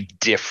 40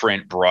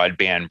 different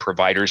broadband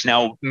providers.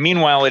 Now,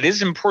 meanwhile, it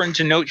is important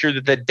to note here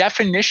that the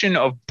definition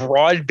of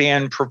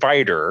broadband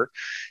provider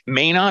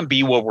may not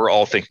be what we're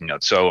all thinking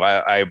of. So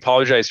I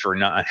apologize for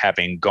not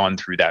having gone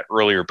through that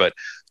earlier, but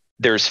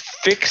there's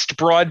fixed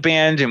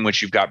broadband, in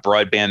which you've got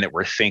broadband that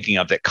we're thinking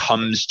of that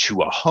comes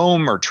to a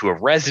home or to a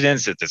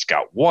residence that's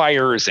got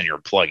wires and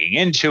you're plugging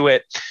into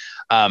it.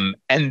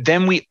 And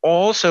then we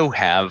also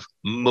have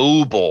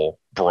mobile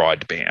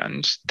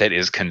broadband that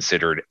is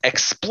considered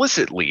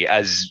explicitly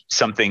as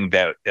something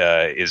that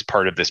is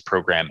part of this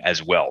program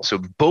as well. So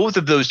both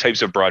of those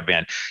types of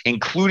broadband,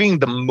 including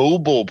the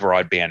mobile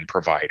broadband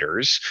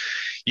providers,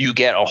 you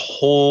get a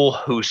whole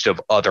host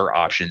of other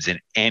options in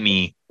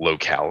any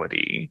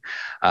locality.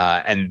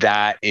 And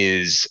that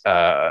is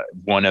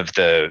one of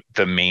the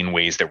main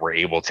ways that we're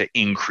able to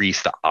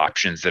increase the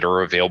options that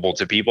are available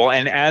to people.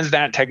 And as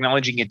that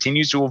technology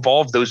continues to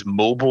evolve, those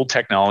mobile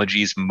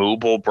technologies,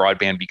 mobile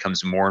broadband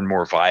becomes more and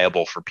more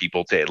viable for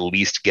people to at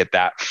least get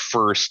that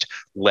first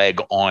leg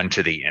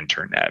onto the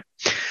internet.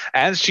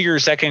 As to your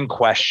second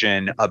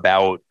question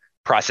about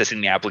processing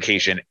the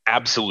application,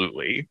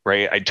 absolutely,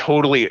 right? I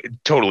totally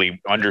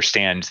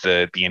understand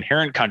the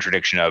inherent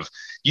contradiction of,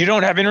 you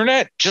don't have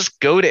internet, just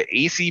go to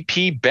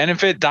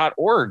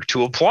acpbenefit.org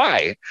to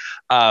apply.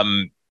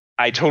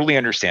 I totally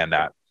understand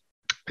that.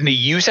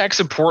 The USAC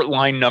support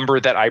line number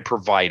that I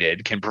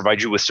provided can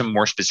provide you with some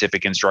more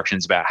specific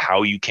instructions about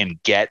how you can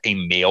get a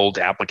mailed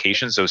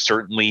application. So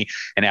certainly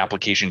an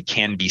application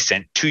can be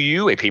sent to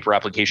you, a paper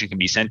application can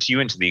be sent to you,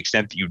 and to the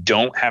extent that you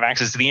don't have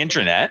access to the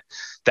internet,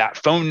 that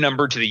phone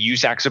number to the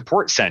USAC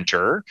support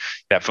center,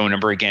 that phone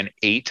number again,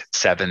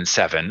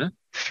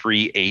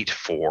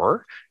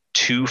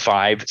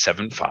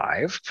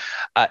 877-384-2575.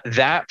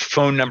 That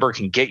phone number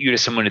can get you to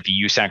someone at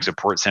the USAC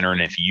support center.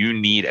 And if you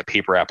need a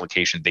paper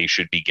application, they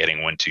should be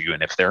getting one to you.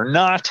 And if they're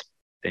not,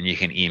 then you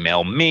can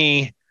email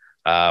me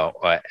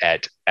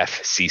at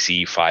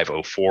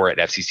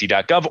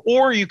fcc504@fcc.gov,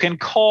 or you can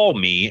call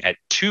me at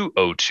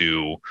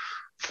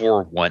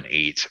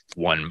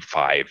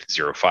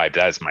 202-418-1505.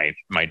 That is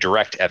my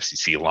direct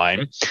FCC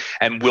line.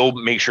 And we'll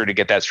make sure to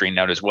get that straightened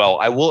out as well.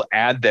 I will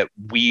add that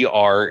we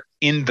are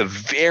in the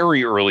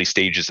very early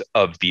stages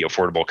of the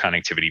Affordable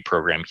Connectivity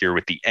Program here,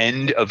 with the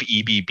end of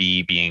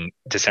EBB being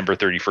December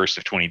 31st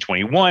of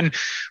 2021.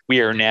 We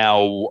are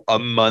now a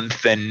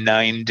month and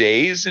 9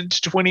 days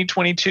into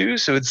 2022.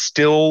 So it's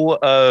still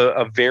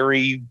a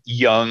very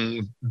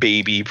young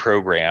baby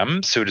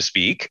program, so to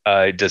speak.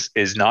 It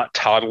is not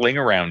toddling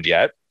around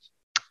yet.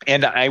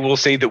 And I will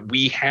say that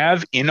we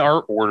have in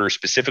our order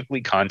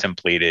specifically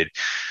contemplated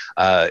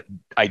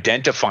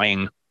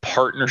identifying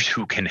partners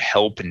who can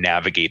help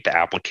navigate the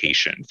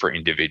application for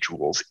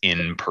individuals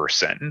in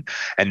person.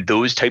 And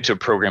those types of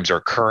programs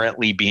are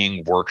currently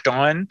being worked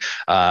on.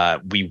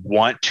 We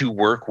want to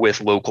work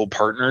with local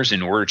partners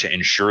in order to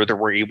ensure that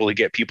we're able to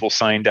get people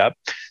signed up.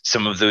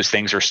 Some of those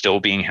things are still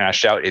being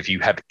hashed out. If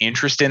you have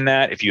interest in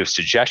that, if you have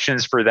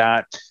suggestions for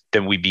that,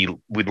 then we'd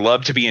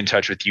love to be in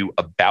touch with you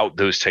about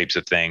those types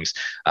of things.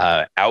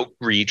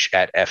 Outreach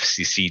at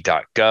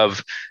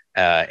fcc.gov.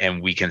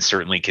 And we can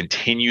certainly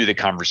continue the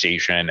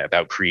conversation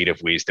about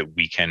creative ways that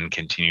we can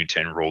continue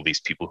to enroll these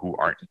people who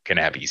aren't going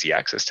to have easy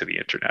access to the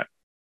internet.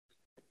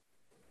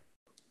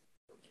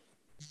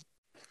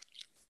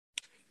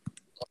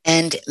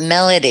 And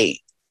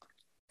Melody.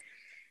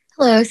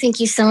 Hello, thank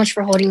you so much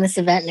for holding this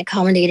event and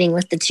accommodating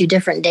with the 2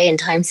 different day and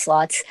time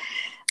slots.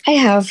 I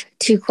have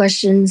 2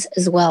 questions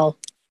as well.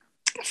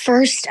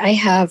 First,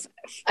 I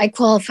would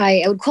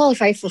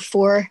qualify for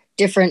 4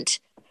 different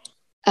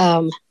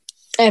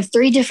I have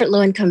 3 different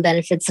low-income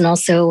benefits and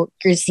also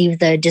receive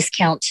the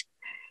discount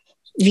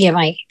via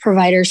my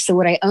provider. So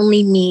would I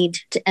only need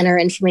to enter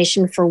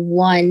information for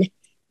one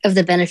of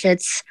the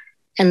benefits?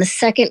 And the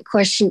second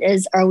question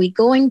is, are we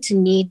going to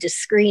need to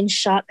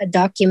screenshot a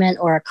document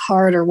or a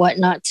card or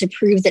whatnot to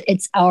prove that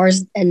it's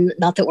ours and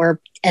not that we're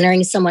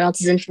entering someone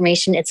else's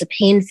information? It's a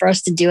pain for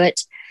us to do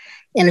it.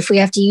 And if we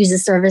have to use a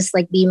service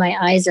like Be My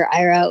Eyes or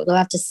Aira, we'll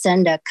have to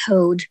send a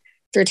code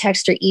through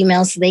text or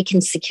email so they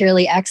can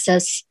securely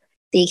access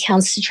the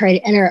accounts to try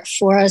to enter it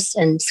for us,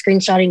 and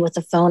screenshotting with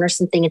a phone or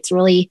something.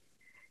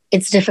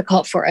 It's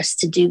difficult for us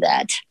to do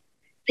that.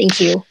 Thank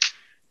you.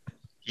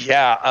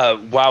 Yeah.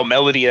 Wow,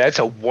 Melody, that's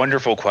a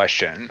wonderful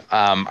question.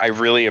 I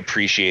really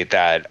appreciate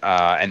that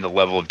and the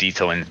level of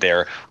detail in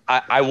there.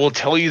 I will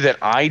tell you that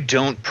I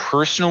don't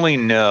personally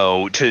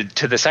know to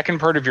the second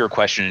part of your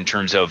question in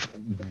terms of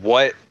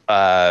what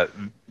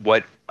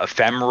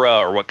ephemera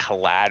or what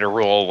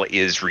collateral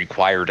is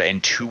required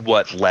and to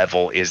what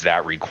level is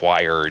that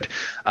required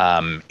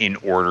in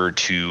order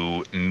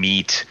to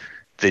meet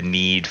the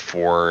need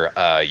for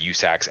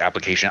USAC's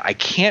application. I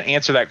can't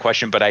answer that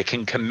question, but I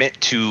can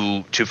commit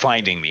to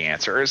finding the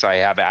answers. I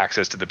have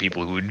access to the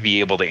people who would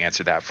be able to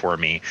answer that for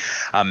me.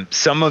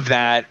 Some of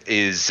that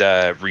is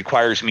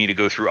requires me to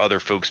go through other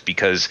folks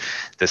because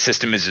the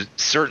system is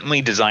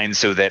certainly designed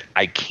so that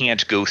I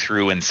can't go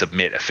through and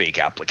submit a fake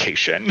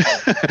application.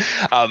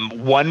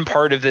 One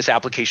part of this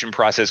application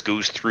process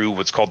goes through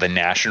what's called the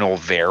National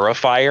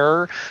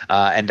Verifier,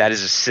 and that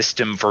is a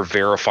system for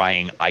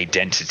verifying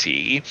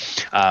identity.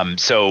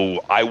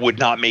 So I would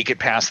not make it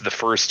past the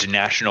first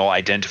national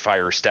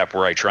identifier step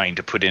where I'm trying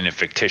to put in a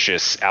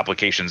fictitious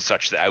application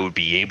such that I would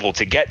be able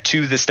to get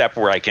to the step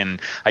where I can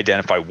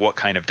identify what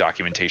kind of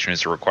documentation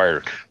is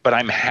required. But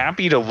I'm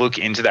happy to look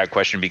into that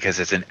question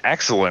because it's an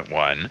excellent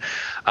one.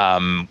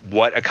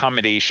 What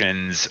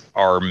accommodations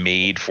are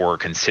made for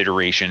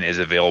consideration is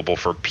available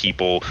for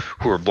people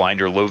who are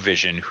blind or low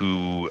vision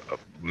who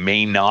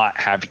may not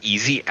have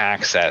easy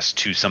access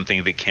to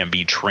something that can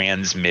be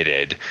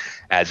transmitted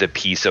as a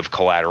piece of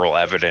collateral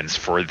evidence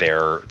for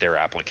their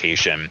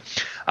application.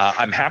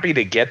 I'm happy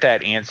to get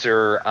that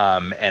answer,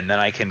 and then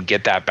I can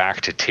get that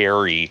back to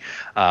Terry.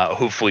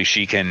 Hopefully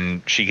she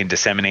can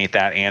disseminate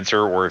that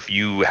answer, or if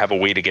you have a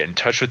way to get in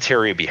touch with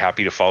Terry, I'd be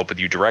happy to follow up with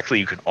you directly.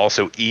 You can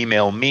also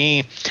email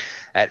me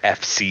at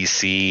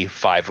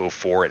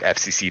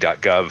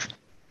fcc504@fcc.gov.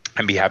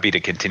 I'd be happy to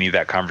continue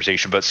that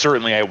conversation, but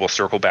certainly I will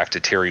circle back to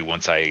Terry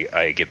once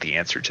I get the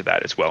answer to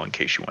that as well, in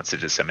case she wants to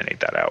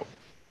disseminate that out.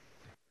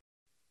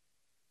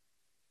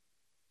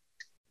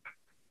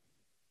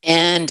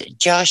 And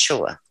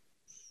Joshua.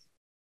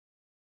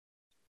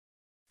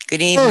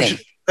 Good evening.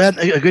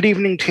 Good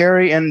evening,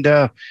 Terry, and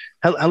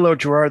hello,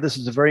 Gerard. This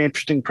is a very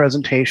interesting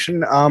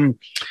presentation.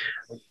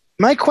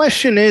 My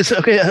question is,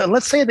 okay,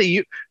 let's say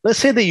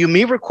that you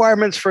meet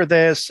requirements for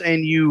this,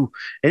 and you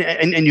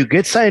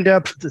get signed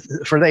up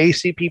for the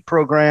ACP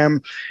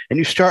program, and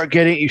you start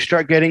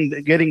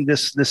getting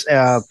this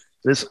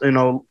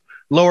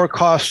lower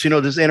cost,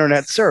 this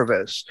internet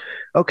service.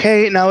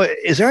 Okay, now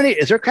is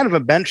there kind of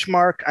a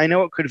benchmark? I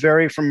know it could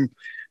vary from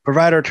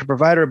provider to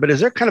provider, but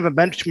is there kind of a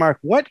benchmark?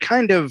 What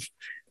kind of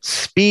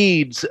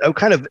speeds, what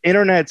kind of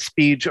internet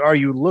speeds are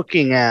you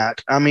looking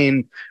at? I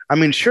mean,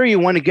 sure, you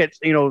want to get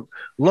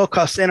low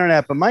cost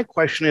internet, but my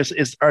question is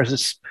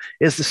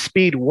the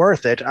speed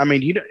worth it? I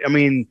mean, you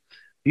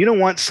don't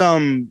want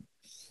some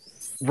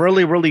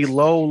really, really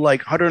low,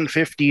 like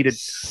 150 to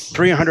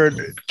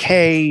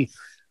 300K.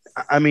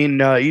 I mean,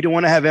 you don't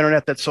want to have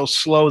internet that's so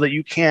slow that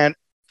you can't,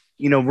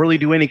 really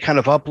do any kind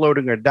of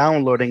uploading or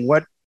downloading.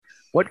 What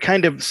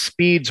kind of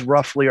speeds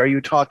roughly are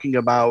you talking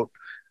about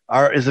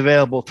is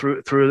available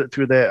through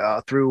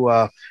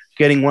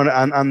getting one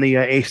on the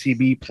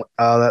ACB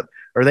or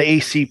the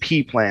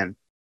ACP plan?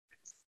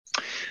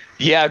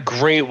 Yeah,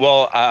 great.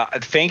 Well,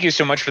 thank you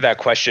so much for that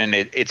question.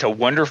 It's a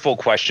wonderful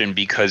question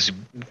because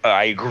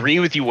I agree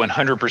with you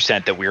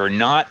 100% that we are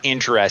not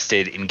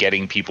interested in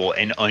getting people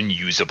an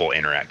unusable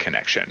internet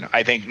connection.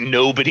 I think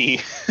nobody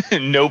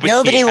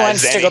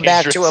wants to go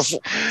back to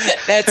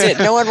that's it.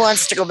 No one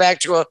wants to go back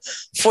to a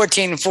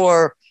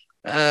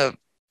 14.4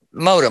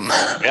 modem.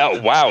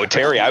 Yeah, wow,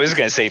 Terry. I was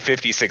going to say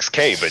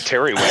 56K, but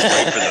Terry went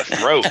right for the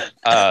throat.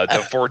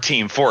 The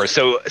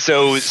 14.4.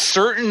 So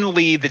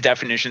certainly the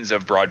definitions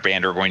of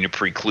broadband are going to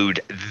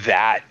preclude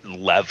that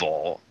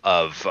level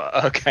of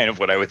kind of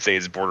what I would say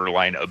is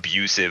borderline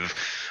abusive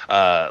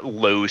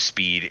low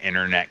speed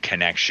internet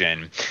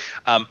connection.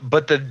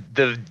 But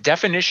the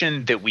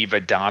definition that we've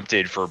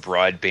adopted for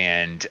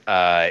broadband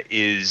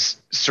is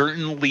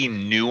certainly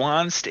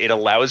nuanced. It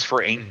allows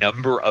for a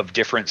number of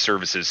different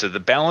services. So the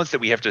balance that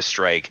we have to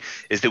strike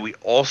is that we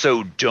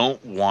also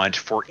don't want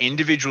for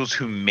individuals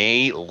who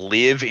may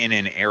live in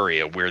an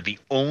area where the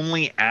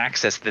only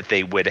access that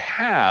they would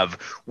have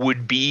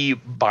would be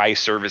by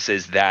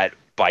services that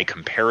by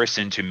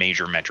comparison to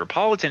major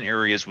metropolitan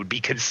areas would be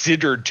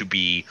considered to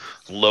be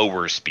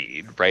lower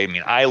speed, right? I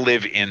mean, I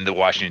live in the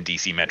Washington,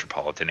 D.C.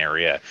 metropolitan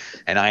area,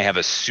 and I have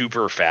a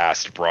super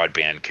fast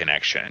broadband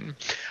connection.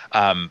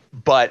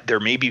 But there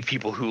may be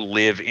people who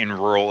live in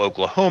rural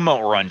Oklahoma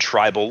or on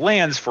tribal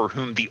lands for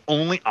whom the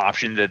only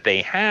option that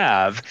they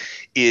have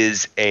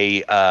is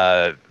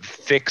a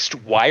fixed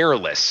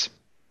wireless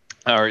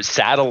or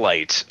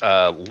satellite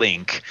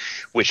link,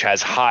 which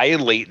has high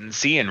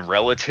latency and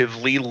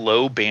relatively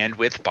low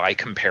bandwidth by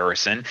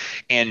comparison.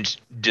 And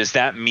does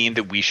that mean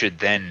that we should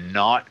then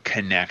not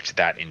connect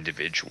that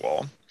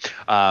individual?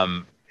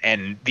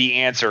 And the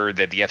answer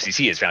that the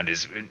FCC has found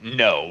is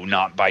no,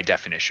 not by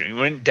definition. We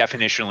wouldn't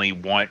definitionally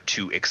want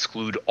to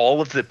exclude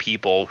all of the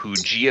people who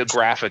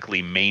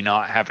geographically may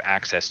not have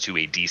access to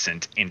a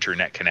decent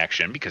internet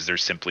connection because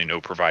there's simply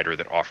no provider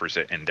that offers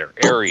it in their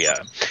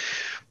area.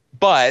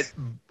 But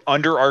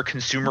under our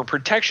consumer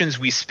protections,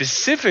 we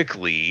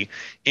specifically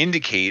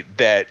indicate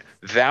that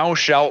thou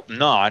shalt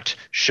not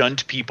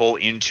shunt people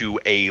into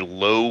a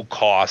low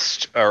quality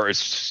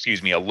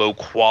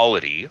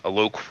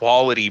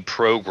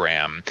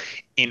program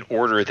in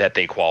order that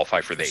they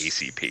qualify for the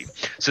ACP.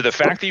 So the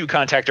fact that you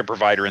contact a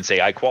provider and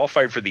say, I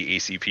qualified for the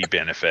ACP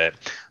benefit,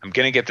 I'm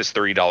going to get this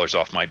 $30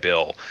 off my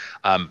bill.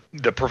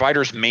 The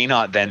providers may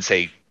not then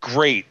say,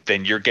 great,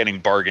 then you're getting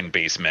bargain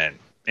basement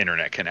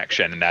internet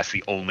connection, and that's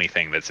the only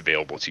thing that's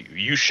available to you.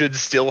 You should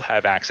still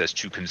have access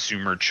to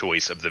consumer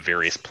choice of the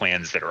various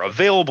plans that are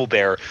available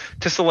there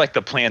to select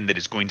the plan that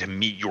is going to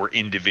meet your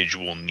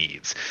individual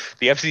needs.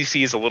 The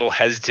FCC is a little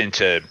hesitant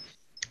to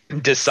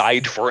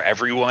decide for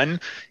everyone.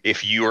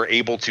 If you are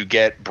able to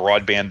get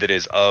broadband that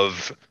is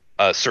of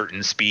a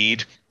certain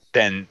speed,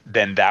 then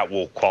that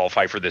will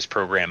qualify for this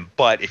program.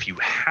 But if you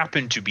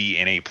happen to be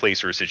in a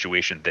place or a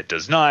situation that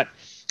does not,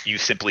 you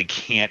simply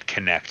can't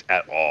connect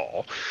at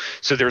all.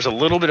 So there's a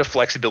little bit of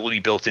flexibility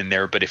built in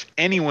there, but if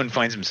anyone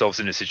finds themselves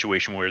in a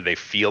situation where they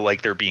feel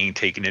like they're being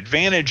taken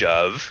advantage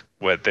of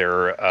with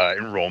their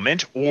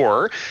enrollment,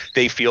 or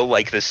they feel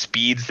like the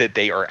speeds that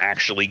they are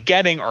actually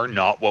getting are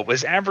not what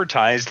was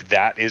advertised,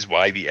 that is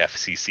why the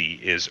FCC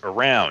is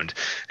around.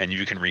 And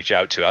you can reach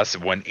out to us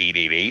at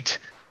 1-888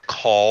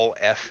 call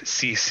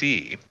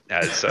FCC,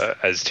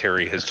 as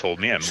Terry has told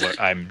me.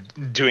 I'm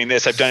doing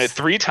this. I've done it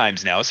 3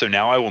 times now, so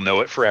now I will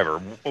know it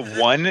forever.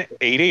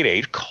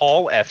 1-888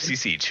 call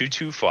FCC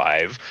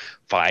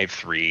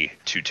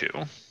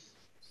 225-5322.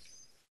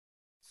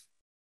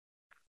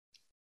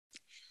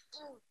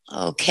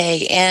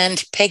 Okay,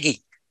 and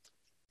Peggy.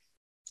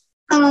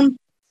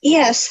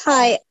 Yes,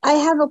 hi. I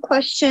have a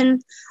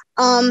question,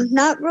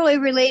 not really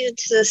related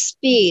to the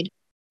speed,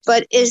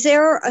 but is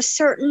there a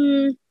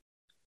certain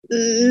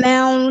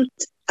amount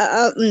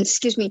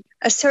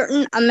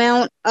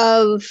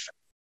of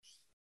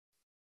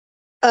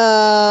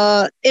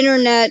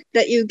internet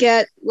that you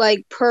get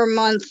like per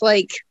month,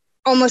 like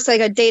almost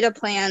like a data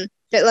plan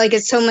that like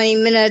it's so many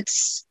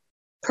minutes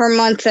per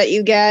month that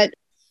you get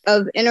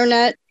of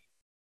internet,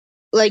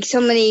 like so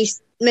many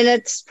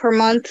minutes per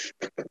month?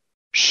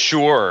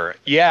 Sure.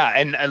 Yeah.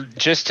 And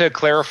just to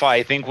clarify,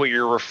 I think what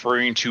you're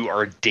referring to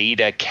are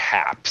data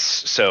caps.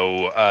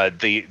 So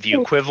the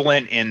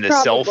equivalent in the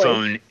cell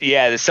phone.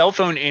 Yeah, the cell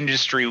phone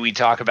industry we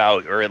talk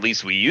about, or at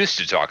least we used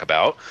to talk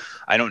about.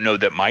 I don't know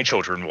that my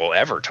children will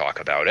ever talk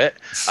about it.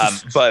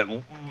 But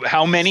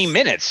how many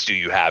minutes do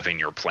you have in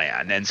your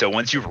plan? And so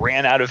once you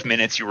ran out of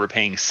minutes, you were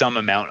paying some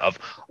amount of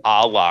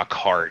a la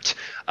carte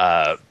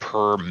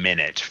per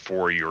minute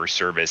for your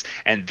service.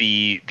 And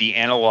the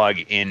analog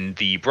in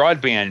the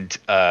broadband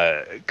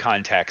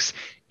context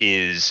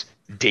is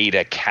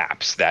data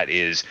caps. That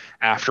is,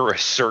 after a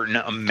certain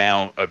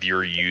amount of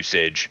your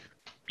usage,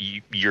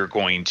 you're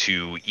going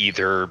to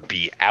either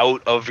be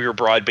out of your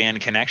broadband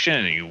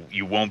connection and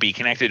you won't be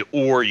connected,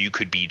 or you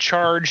could be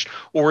charged,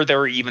 or there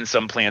are even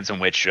some plans in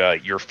which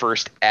your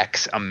first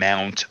X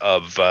amount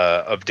of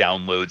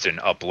downloads and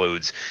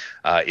uploads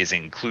is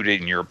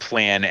included in your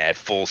plan at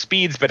full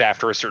speeds, but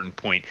after a certain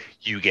point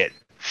you get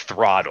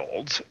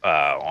throttled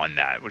on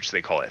that, which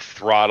they call it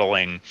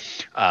throttling,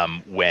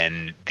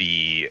 when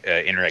the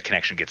internet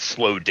connection gets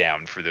slowed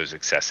down for those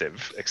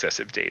excessive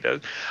data.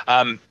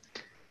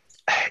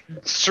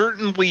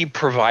 Certainly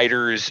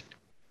providers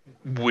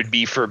would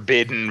be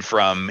forbidden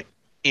from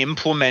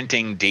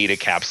implementing data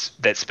caps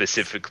that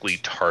specifically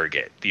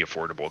target the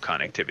Affordable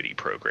Connectivity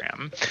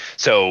Program.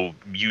 So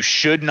you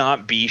should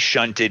not be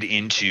shunted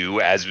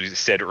into, as we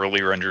said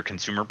earlier under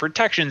consumer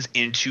protections,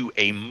 into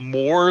a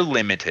more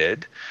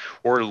limited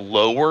or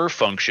lower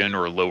function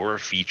or lower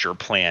feature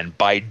plan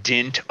by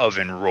dint of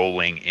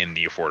enrolling in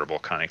the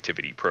Affordable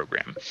Connectivity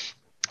Program.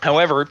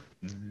 However,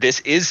 this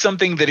is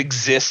something that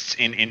exists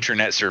in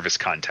internet service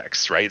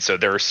contexts, right? So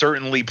there are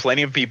certainly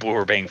plenty of people who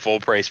are paying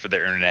full price for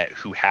their internet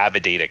who have a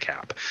data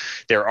cap.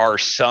 There are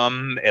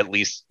some, at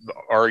least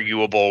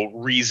arguable,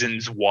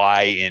 reasons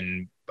why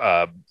in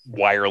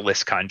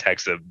wireless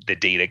context of the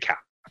data cap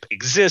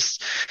exists.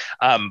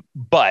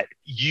 But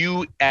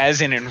you,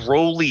 as an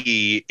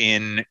enrollee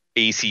in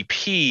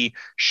ACP,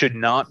 should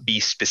not be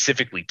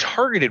specifically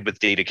targeted with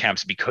data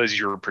caps because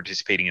you're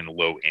participating in the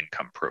low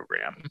income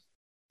program.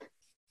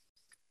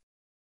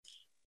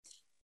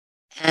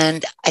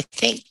 And I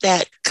think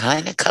that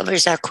kind of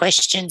covers our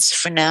questions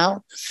for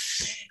now,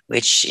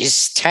 which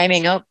is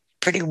timing up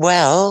pretty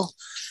well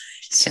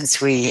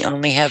since we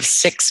only have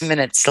 6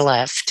 minutes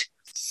left.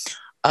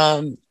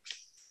 If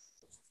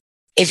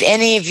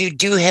any of you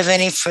do have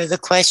any further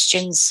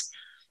questions,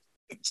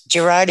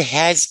 Gerard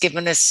has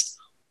given us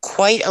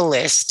quite a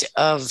list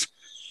of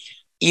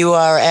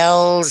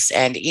URLs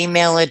and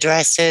email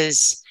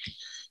addresses.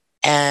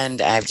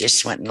 And I've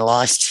just went and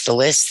lost the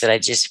list that I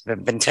just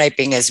have been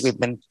typing as we've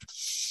been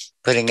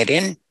putting it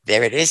in.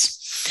 There it is.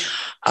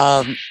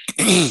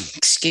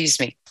 Excuse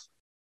me.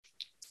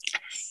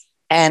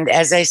 And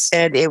as I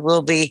said, it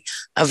will be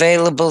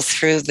available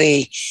through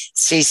the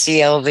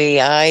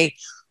CCLVI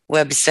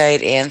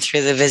website and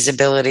through the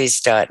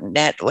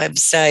visibilities.net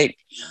website.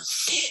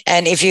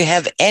 And if you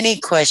have any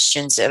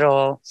questions at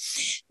all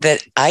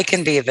that I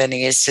can be of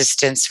any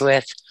assistance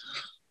with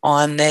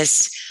on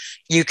this,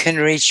 you can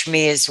reach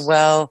me as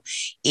well,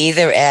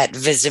 either at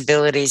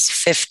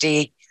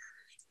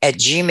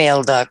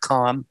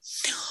visibilities50@gmail.com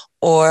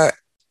or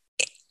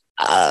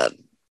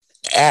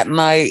at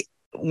my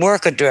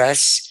work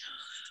address,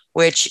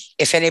 which,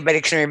 if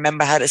anybody can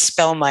remember how to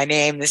spell my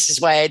name, this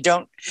is why I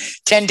don't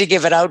tend to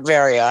give it out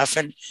very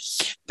often,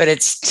 but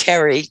it's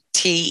Terry,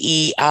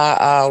 Terry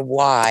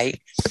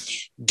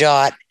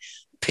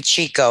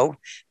 .Pacheco,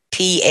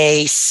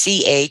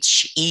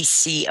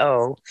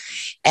 PACHECO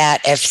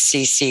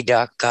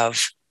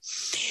 @fcc.gov.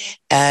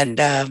 And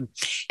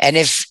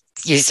if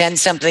you send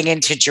something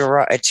into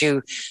Gerard,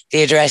 to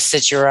the address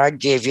that Gerard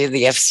gave you,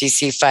 the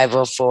FCC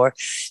 504,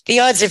 the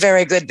odds are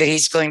very good that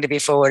he's going to be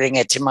forwarding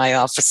it to my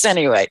office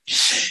anyway.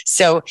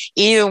 So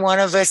either one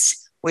of us,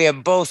 we are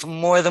both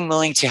more than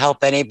willing to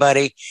help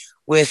anybody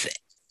with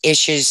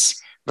issues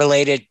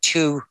related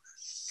to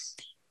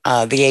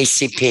the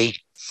ACP,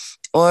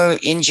 or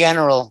in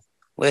general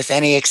with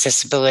any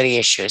accessibility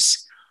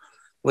issues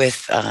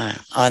with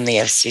on the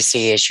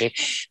FCC issue,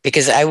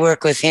 because I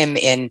work with him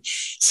in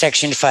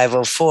Section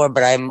 504,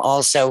 but I'm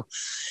also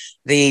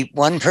the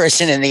one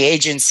person in the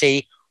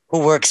agency who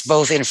works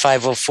both in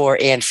 504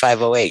 and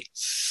 508.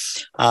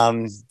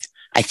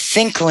 I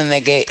think when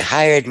they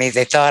hired me,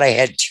 they thought I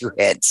had two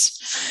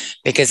heads,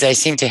 because I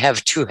seem to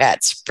have two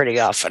hats pretty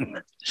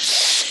often.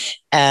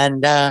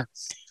 And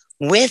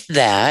with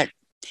that,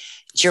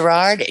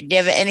 Gerard, do you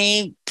have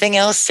anything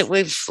else that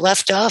we've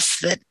left off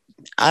that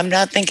I'm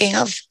not thinking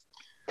of?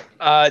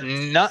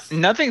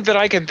 Nothing that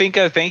I can think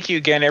of. Thank you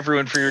again,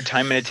 everyone, for your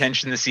time and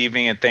attention this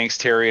evening. And thanks,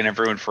 Terry, and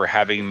everyone for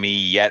having me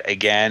yet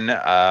again.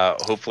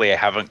 Hopefully I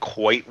haven't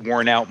quite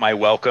worn out my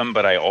welcome,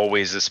 but I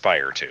always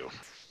aspire to.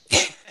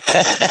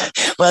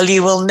 Well,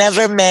 you will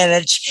never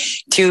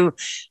manage to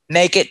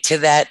make it to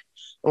that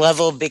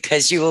level,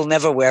 because you will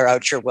never wear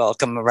out your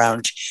welcome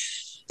around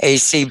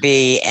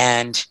ACB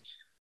and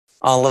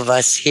all of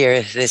us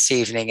here this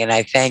evening. And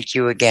I thank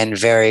you again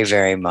very,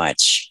 very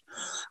much.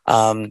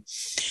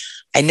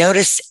 I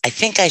noticed, I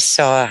think I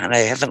saw, and I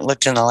haven't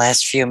looked in the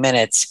last few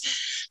minutes,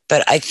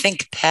 but I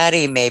think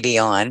Patty may be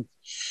on,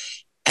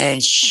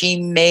 and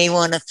she may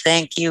want to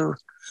thank you.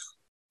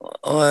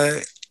 Or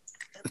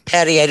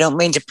Patty, I don't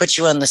mean to put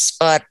you on the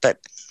spot, but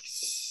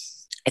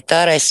I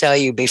thought I saw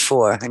you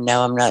before, and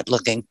now I'm not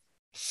looking.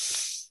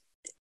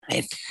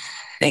 I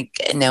think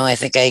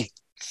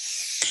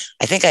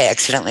I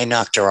accidentally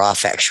knocked her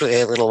off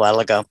actually a little while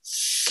ago.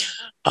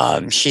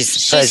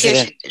 She's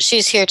president.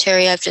 She's here,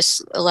 Terry. I've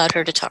just allowed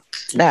her to talk.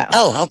 No.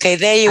 Oh, okay.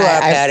 There you are,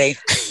 Patty.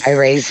 I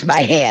raised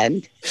my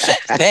hand.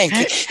 Thank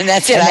you. And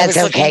that's it. I was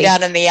looking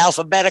down in the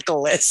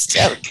alphabetical list.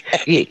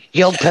 Okay.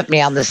 You'll put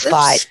me on the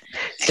spot,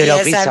 so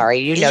don't be sorry.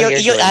 You know you're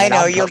doing I it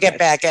know on you'll get purpose.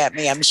 back at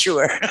me, I'm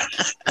sure.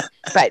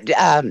 But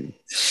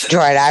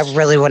Gerard, I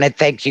really want to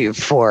thank you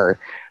for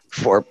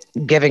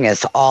giving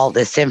us all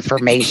this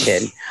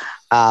information.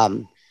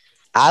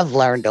 I've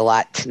learned a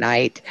lot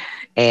tonight,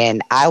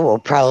 and I will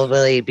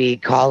probably be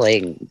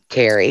calling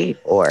Terry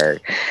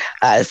or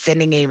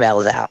sending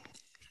emails out,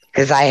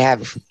 because I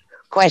have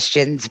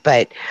questions,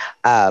 but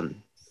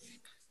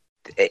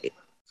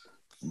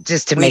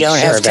just to make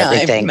sure of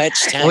everything.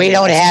 We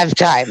don't have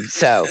time,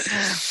 so.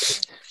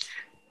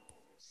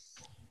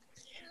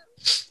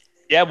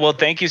 Yeah, well,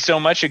 thank you so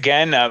much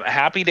again.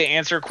 Happy to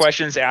answer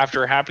questions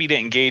after, happy to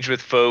engage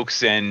with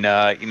folks. And,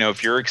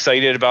 if you're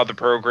excited about the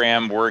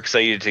program, we're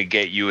excited to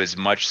get you as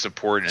much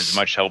support and as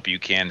much help you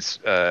can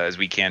as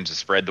we can to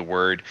spread the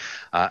word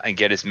and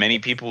get as many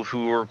people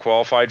who are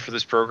qualified for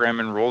this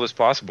program enrolled as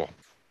possible.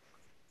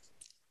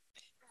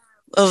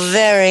 Well,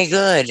 very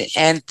good.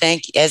 And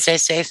as I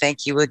say,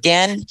 thank you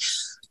again.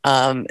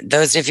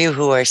 Those of you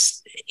who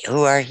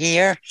are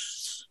here,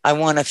 I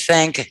want to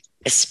thank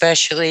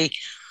especially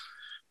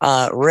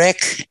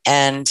Rick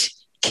and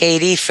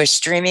Katie for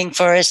streaming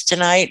for us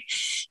tonight.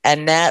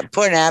 And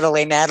poor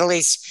Natalie.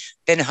 Natalie's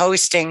been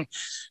hosting,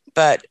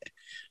 but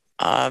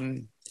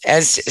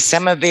as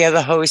some of the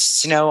other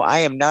hosts know, I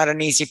am not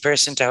an easy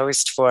person to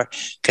host for,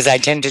 because I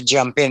tend to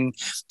jump in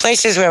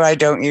places where I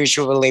don't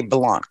usually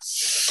belong.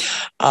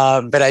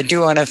 But I do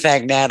want to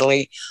thank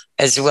Natalie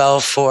as well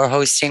for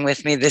hosting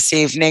with me this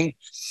evening,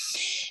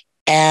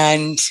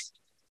 and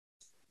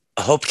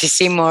hope to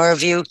see more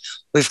of you.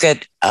 We've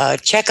got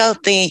check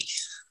out the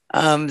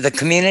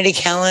community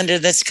calendar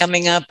that's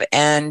coming up,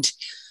 and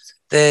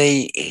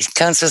the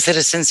Council of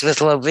Citizens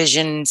with Low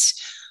Vision's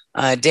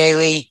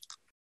daily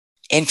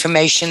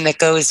information that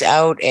goes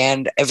out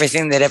and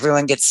everything that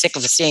everyone gets sick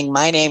of seeing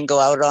my name go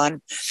out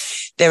on.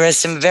 There are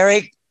some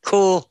very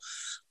cool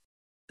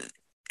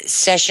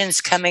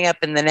sessions coming up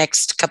in the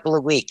next couple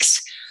of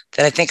weeks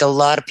that I think a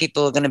lot of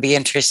people are going to be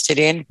interested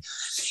in,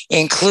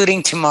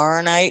 including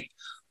tomorrow night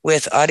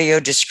with audio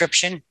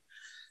description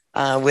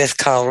with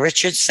Carl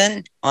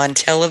Richardson on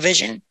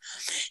television.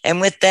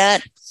 And with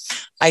that,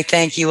 I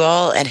thank you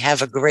all and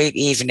have a great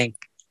evening.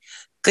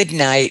 Good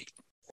night.